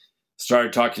you and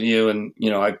started talking to you, and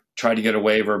I tried to get a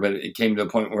waiver, but it came to a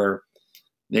point where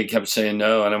they kept saying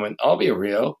no, and I went, I'll be a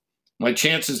Rio. My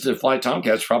chances to fly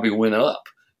Tomcats probably went up,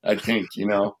 I think.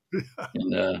 And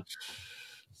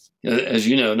as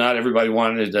you know, not everybody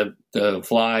wanted to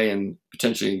fly, and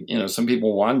potentially, some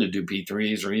people wanted to do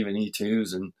P3s or even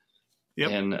E2s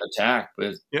and attack,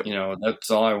 but that's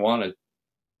all I wanted.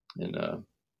 And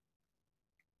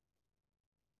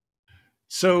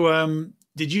so,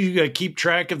 did you keep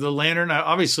track of the Lantern?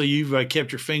 Obviously, you've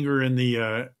kept your finger on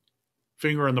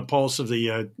the pulse of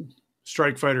the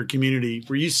strike fighter community.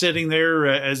 Were you sitting there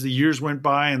as the years went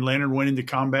by and Lantern went into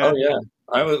combat? Oh yeah,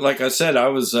 I was, like I said, I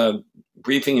was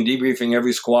briefing and debriefing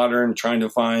every squadron, trying to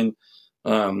find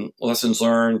lessons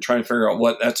learned, trying to figure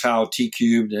out that's how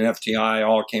T-Cubed and FTI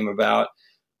all came about.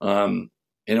 And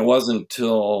it wasn't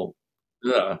until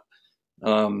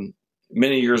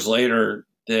many years later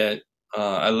that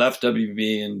I left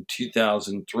WB in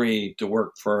 2003 to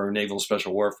work for Naval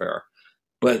Special Warfare.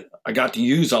 But I got to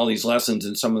use all these lessons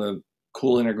in some of the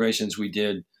cool integrations we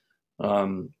did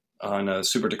on a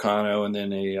Super Tucano and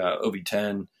then a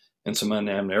OV-10 and some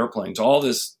unmanned airplanes. All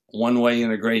this one-way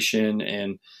integration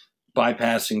and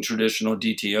bypassing traditional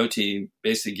DTOT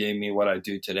basically gave me what I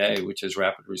do today, which is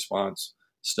rapid response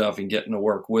stuff and getting to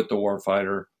work with the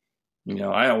warfighter.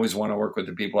 I always want to work with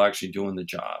the people actually doing the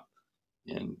job.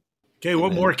 Okay,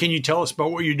 what more can you tell us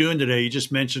about what you're doing today? You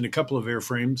just mentioned a couple of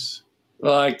airframes.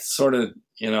 Well, I sort of,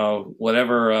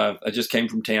 whatever. I just came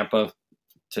from Tampa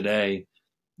today,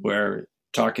 where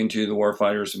talking to the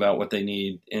warfighters about what they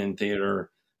need in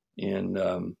theater, and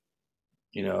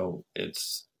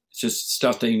it's just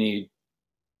stuff they need.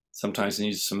 Sometimes it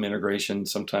needs some integration,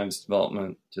 sometimes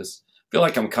development. Just feel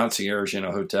like I'm concierge in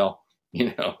a hotel.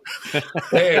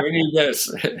 Hey, we need this.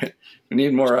 We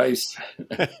need more ice.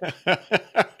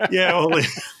 Yeah.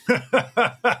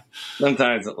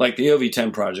 Sometimes, like the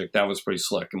OV-10 project, that was pretty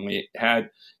slick. And we had,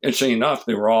 interesting enough,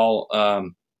 they were all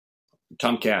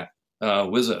Tomcat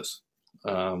Wizzos.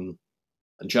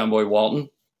 John Boy Walton.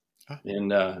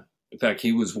 And in fact,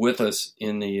 he was with us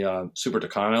in the Super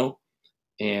Tucano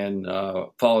and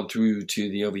followed through to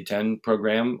the OV-10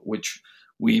 program, which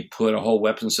we put a whole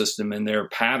weapon system in there,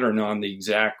 pattern on the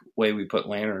exact way we put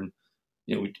Lantern.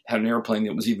 We had an airplane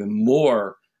that was even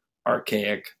more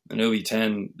archaic, an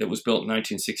OV-10 that was built in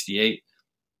 1968,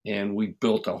 and we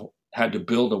had to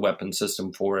build a weapon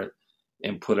system for it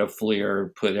and put a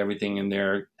FLIR, put everything in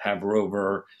there, have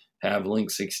Rover, have Link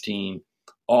 16,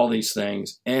 all these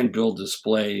things, and build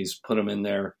displays, put them in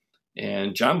there.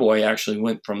 And John Boy actually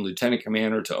went from lieutenant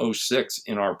commander to 06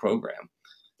 in our program.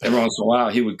 Every once in a while,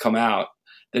 he would come out.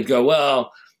 They'd go,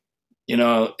 well,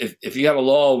 if you have a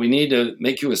lull, we need to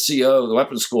make you a CO of the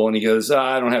weapons school. And he goes,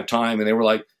 I don't have time. And they were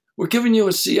like, we're giving you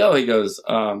a CO. He goes,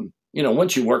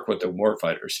 once you work with the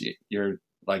warfighters, you're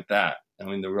like that. I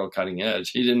mean, the real cutting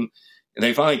edge. He didn't, and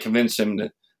they finally convinced him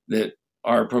that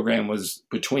our program was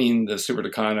between the Super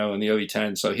Tucano and the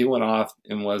OV-10. So he went off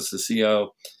and was the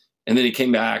CO. And then he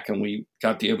came back and we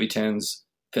got the OV-10s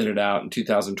fitted out in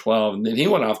 2012. And then he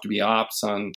went off to be ops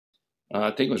on,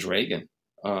 I think it was Reagan.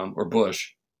 Or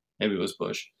Bush, maybe it was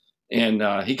Bush. And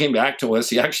he came back to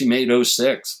us. He actually made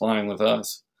 06 flying with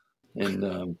us. And,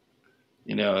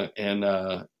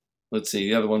 let's see,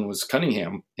 the other one was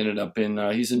Cunningham. Ended up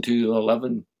he's in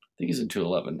 211. I think he's in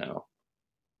 211 now.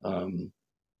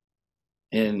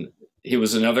 And he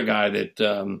was another guy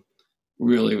that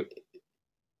really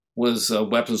was a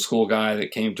weapons school guy that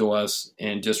came to us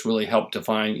and just really helped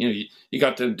define, you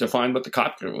got to define what the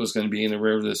cockpit was going to be in the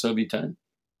rear of this OV-10.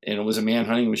 And it was a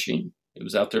man-hunting machine. It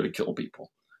was out there to kill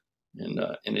people. And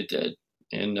it did.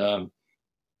 And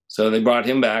so they brought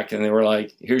him back, and they were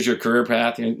like, here's your career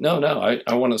path. And no,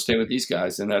 I want to stay with these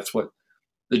guys. And that's what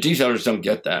 – the detailers don't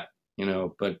get that,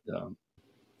 But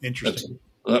interesting.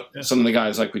 Some of the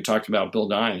guys, like we talked about, Bill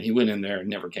Dine, he went in there and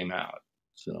never came out.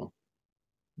 So,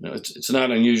 it's not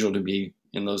unusual to be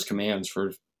in those commands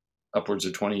for upwards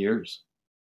of 20 years.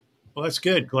 Well, that's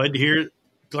good. Glad to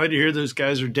hear those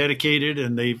guys are dedicated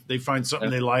and they find something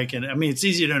they like. And I mean, it's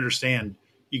easy to understand.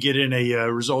 You get in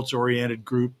a results-oriented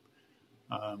group.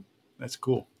 That's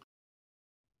cool.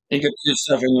 You get to do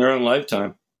stuff in your own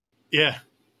lifetime. Yeah.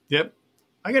 Yep.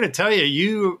 I got to tell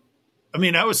you,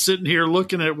 I was sitting here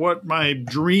looking at what my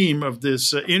dream of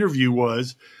this interview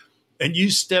was. and you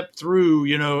stepped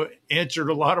through, answered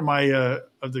a lot of my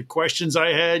of the questions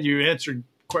I had. You answered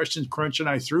questions Crunch and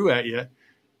I threw at you.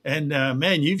 And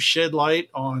man, you've shed light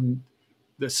on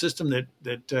the system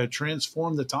that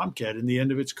transformed the Tomcat in the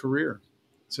end of its career.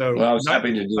 So I was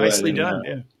happy to do it. Nicely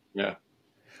done. Yeah.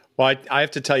 Well, I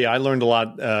have to tell you, I learned a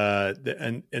lot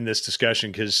in this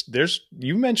discussion because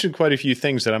you mentioned quite a few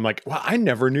things that I'm like, wow, I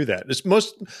never knew that. It's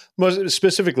most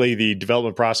specifically the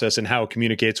development process and how it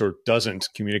communicates or doesn't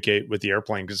communicate with the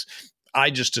airplane, because I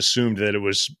just assumed that it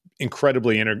was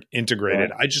incredibly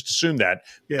integrated. I just assumed that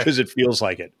because it feels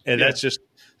like it. And that's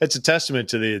a testament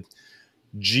to the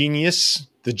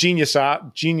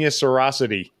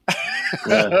geniusorosity of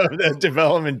the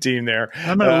development team there.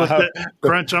 I'm going to look that,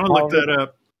 Crunch, I'm going to look that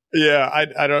up. Yeah,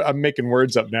 I'm making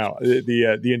words up now.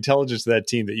 The intelligence of that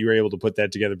team that you were able to put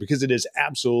that together, because it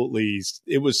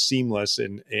was seamless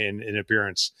in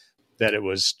appearance, that it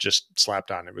was just slapped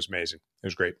on. It was amazing. It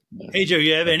was great. Hey, Joe,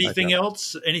 you have anything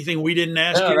else? Anything we didn't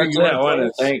ask you? That's it. I want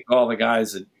to thank all the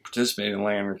guys that participated in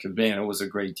Lantern, because, man, it was a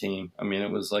great team. I mean,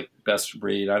 it was like best of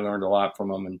breed. I learned a lot from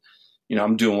them. And,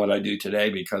 I'm doing what I do today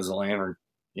because of Lantern,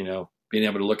 being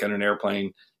able to look at an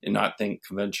airplane and not think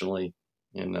conventionally.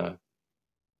 And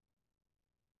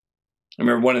I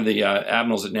remember one of the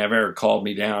admirals at NAVAIR called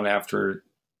me down after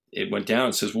it went down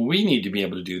and says, well, we need to be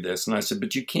able to do this. And I said,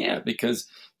 but you can't, because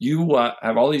you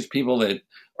have all these people that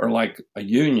are like a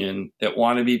union that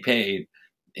want to be paid,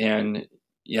 and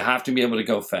you have to be able to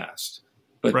go fast.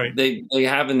 But they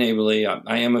have enabled.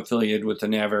 I am affiliated with the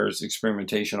NAVAIR's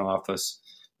experimentation office.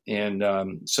 And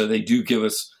so they do give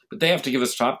us, but they have to give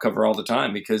us top cover all the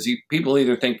time, because people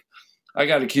either think, I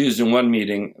got accused in one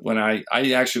meeting when I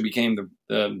actually became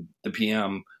the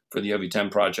PM for the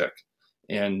OV10 project.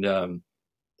 And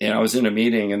I was in a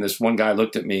meeting, and this one guy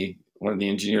looked at me, one of the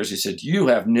engineers, he said, you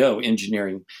have no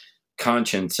engineering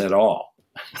conscience at all,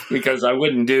 because I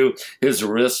wouldn't do his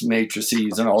risk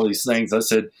matrices and all these things. I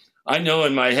said, I know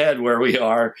in my head where we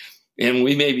are, and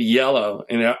we may be yellow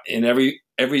in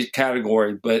every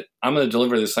category, but I'm going to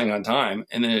deliver this thing on time.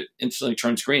 And then it instantly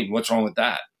turns green. What's wrong with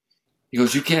that? He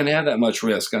goes, you can't have that much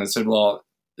risk. And I said, well,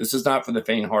 this is not for the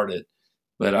faint-hearted,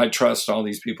 but I trust all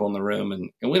these people in the room,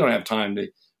 and we don't have time to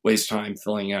waste time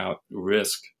filling out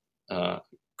risk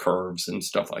curves and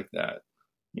stuff like that,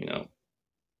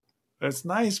 That's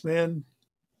nice, man.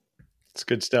 It's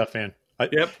good stuff, man.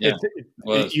 Yep.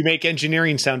 You make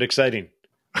engineering sound exciting.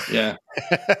 Yeah.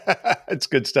 It's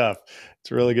good stuff.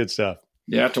 It's really good stuff.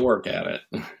 You have to work at it.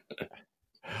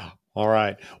 All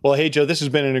right. Well, hey, Joe, this has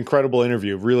been an incredible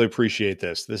interview. Really appreciate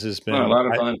this. This has been a lot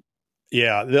of fun.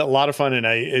 Yeah, a lot of fun. And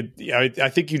I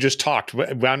think you just talked.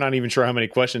 I'm not even sure how many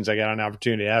questions I got an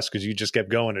opportunity to ask, because you just kept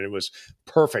going, and it was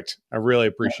perfect. I really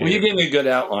appreciate it. You gave me a good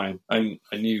outline. I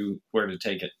knew where to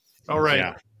take it. All right.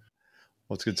 Yeah.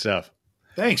 Well, it's good stuff.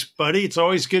 Thanks, buddy. It's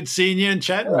always good seeing you and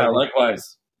chatting with you.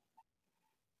 Likewise.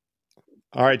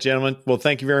 All right, gentlemen. Well,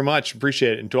 thank you very much.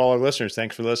 Appreciate it. And to all our listeners,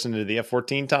 thanks for listening to the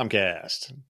F-14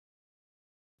 Tomcast.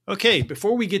 Okay,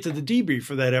 before we get to the debrief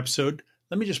for that episode,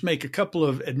 let me just make a couple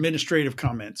of administrative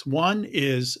comments. One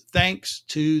is thanks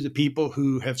to the people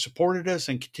who have supported us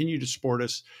and continue to support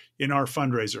us in our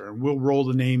fundraiser. And we'll roll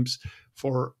the names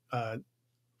for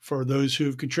those who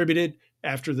have contributed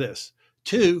after this.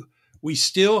 Two, we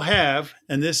still have,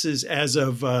 and this is as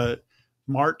of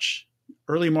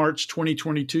early March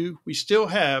 2022, we still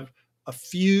have a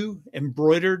few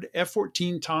embroidered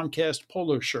F-14 Tomcast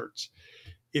polo shirts.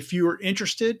 If you are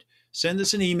interested, send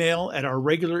us an email at our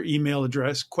regular email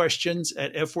address,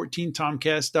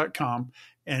 questions@f14tomcast.com,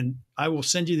 and I will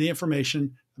send you the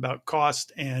information about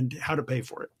cost and how to pay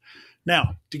for it.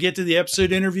 Now, to get to the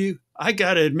episode interview, I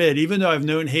got to admit, even though I've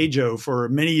known Hey Joe for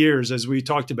many years, as we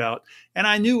talked about, and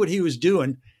I knew what he was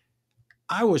doing,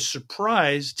 I was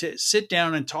surprised to sit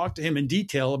down and talk to him in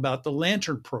detail about the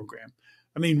Lantern program.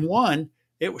 I mean, one,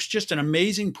 it was just an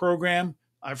amazing program.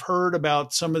 I've heard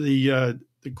about some of the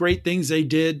great things they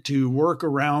did to work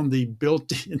around the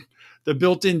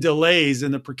built-in delays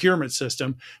in the procurement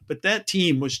system, but that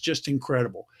team was just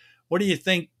incredible. What do you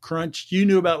think, Crunch? You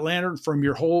knew about Lantern from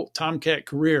your whole Tomcat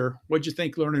career. What'd you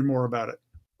think learning more about it?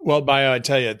 Well, Bio, I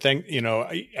tell you, I think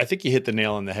you hit the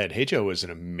nail on the head. Hey Joe was an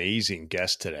amazing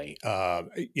guest today.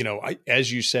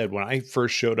 As you said, when I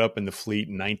first showed up in the fleet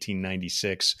in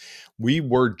 1996, we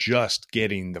were just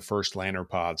getting the first Lantern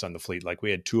pods on the fleet. Like, we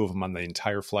had two of them on the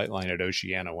entire flight line at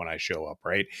Oceana when I show up,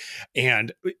 right?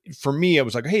 And for me, I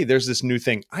was like, hey, there's this new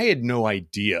thing. I had no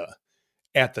idea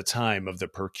at the time of the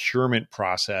procurement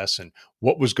process and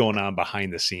what was going on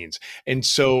behind the scenes. And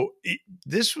so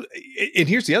and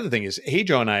here's the other thing is, Hey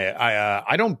Joe and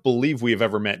I don't believe we have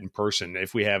ever met in person.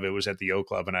 If we have, it was at the O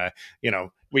Club. And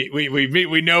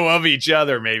we know of each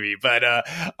other maybe, but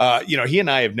he and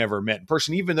I have never met in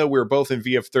person, even though we were both in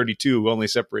VF32, only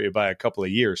separated by a couple of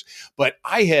years. But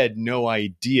I had no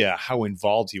idea how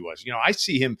involved he was. I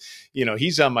see him,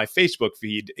 he's on my Facebook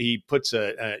feed. He puts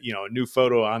a new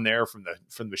photo on there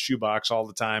from the shoebox all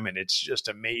the time, and it's just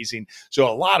amazing. So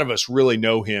a lot of us really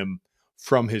know him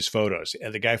from his photos.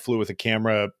 And the guy flew with a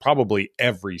camera probably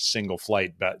every single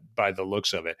flight by the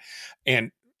looks of it.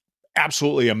 And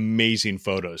absolutely amazing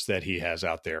photos that he has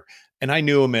out there. And I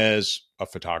knew him as a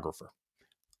photographer.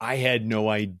 I had no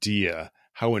idea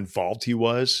how involved he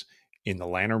was in the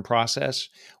Lantern process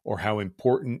or how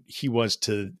important he was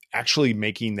to actually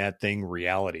making that thing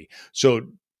reality. So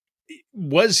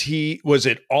was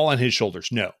it all on his shoulders?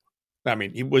 No. I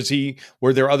mean,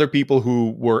 were there other people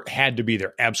who had to be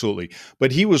there? Absolutely.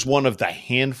 But he was one of the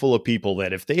handful of people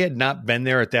that if they had not been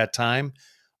there at that time,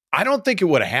 I don't think it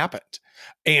would have happened.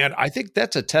 And I think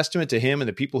that's a testament to him and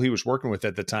the people he was working with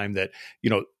at the time that,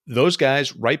 those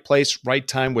guys, right place, right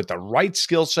time with the right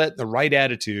skill set, the right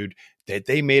attitude, that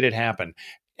they made it happen.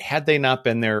 Had they not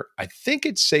been there, I think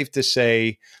it's safe to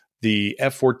say the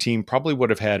F-14 probably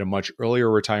would have had a much earlier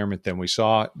retirement than we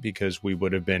saw because we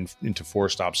would have been into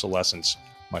forced obsolescence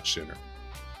much sooner.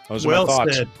 Those are my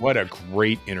thoughts. Said. What a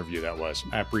great interview that was.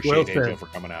 I appreciate Hajo for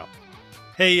coming out.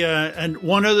 Hey, and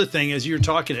one other thing, as you were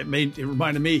talking, it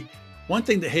reminded me, one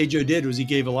thing that Hajo did was he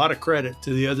gave a lot of credit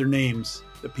to the other names,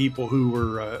 the people who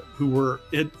were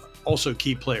also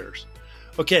key players.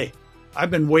 Okay, I've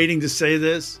been waiting to say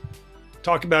this.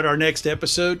 Talk about our next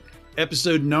episode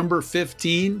number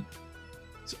 15.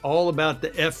 It's all about the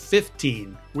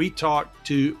F-15.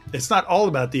 It's not all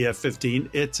about the F-15.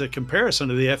 It's a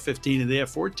comparison of the F-15 and the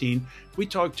F-14. We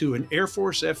talked to an Air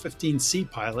Force F-15C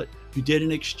pilot who did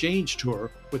an exchange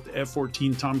tour with the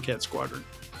F-14 Tomcat Squadron.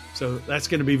 So that's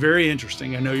going to be very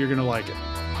interesting. I know you're going to like it.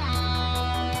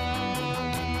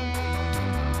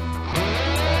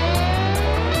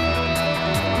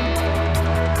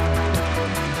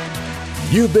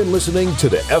 You've been listening to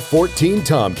the F-14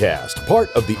 Tomcast, part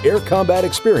of the Air Combat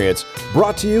Experience,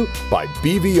 brought to you by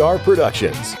BVR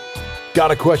Productions.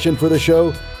 Got a question for the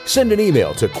show? Send an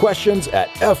email to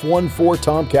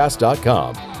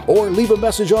questions@f14tomcast.com or leave a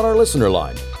message on our listener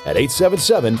line at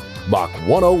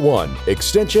 877-MACH-101,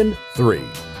 extension 3.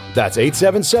 That's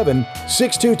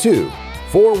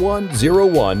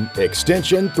 877-622-4101,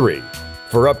 extension 3.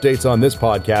 For updates on this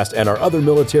podcast and our other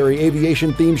military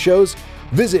aviation themed shows,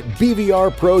 visit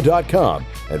bvrpro.com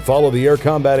and follow the Air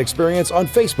Combat Experience on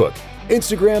Facebook,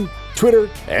 Instagram, Twitter,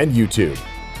 and YouTube.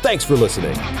 Thanks for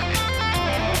listening.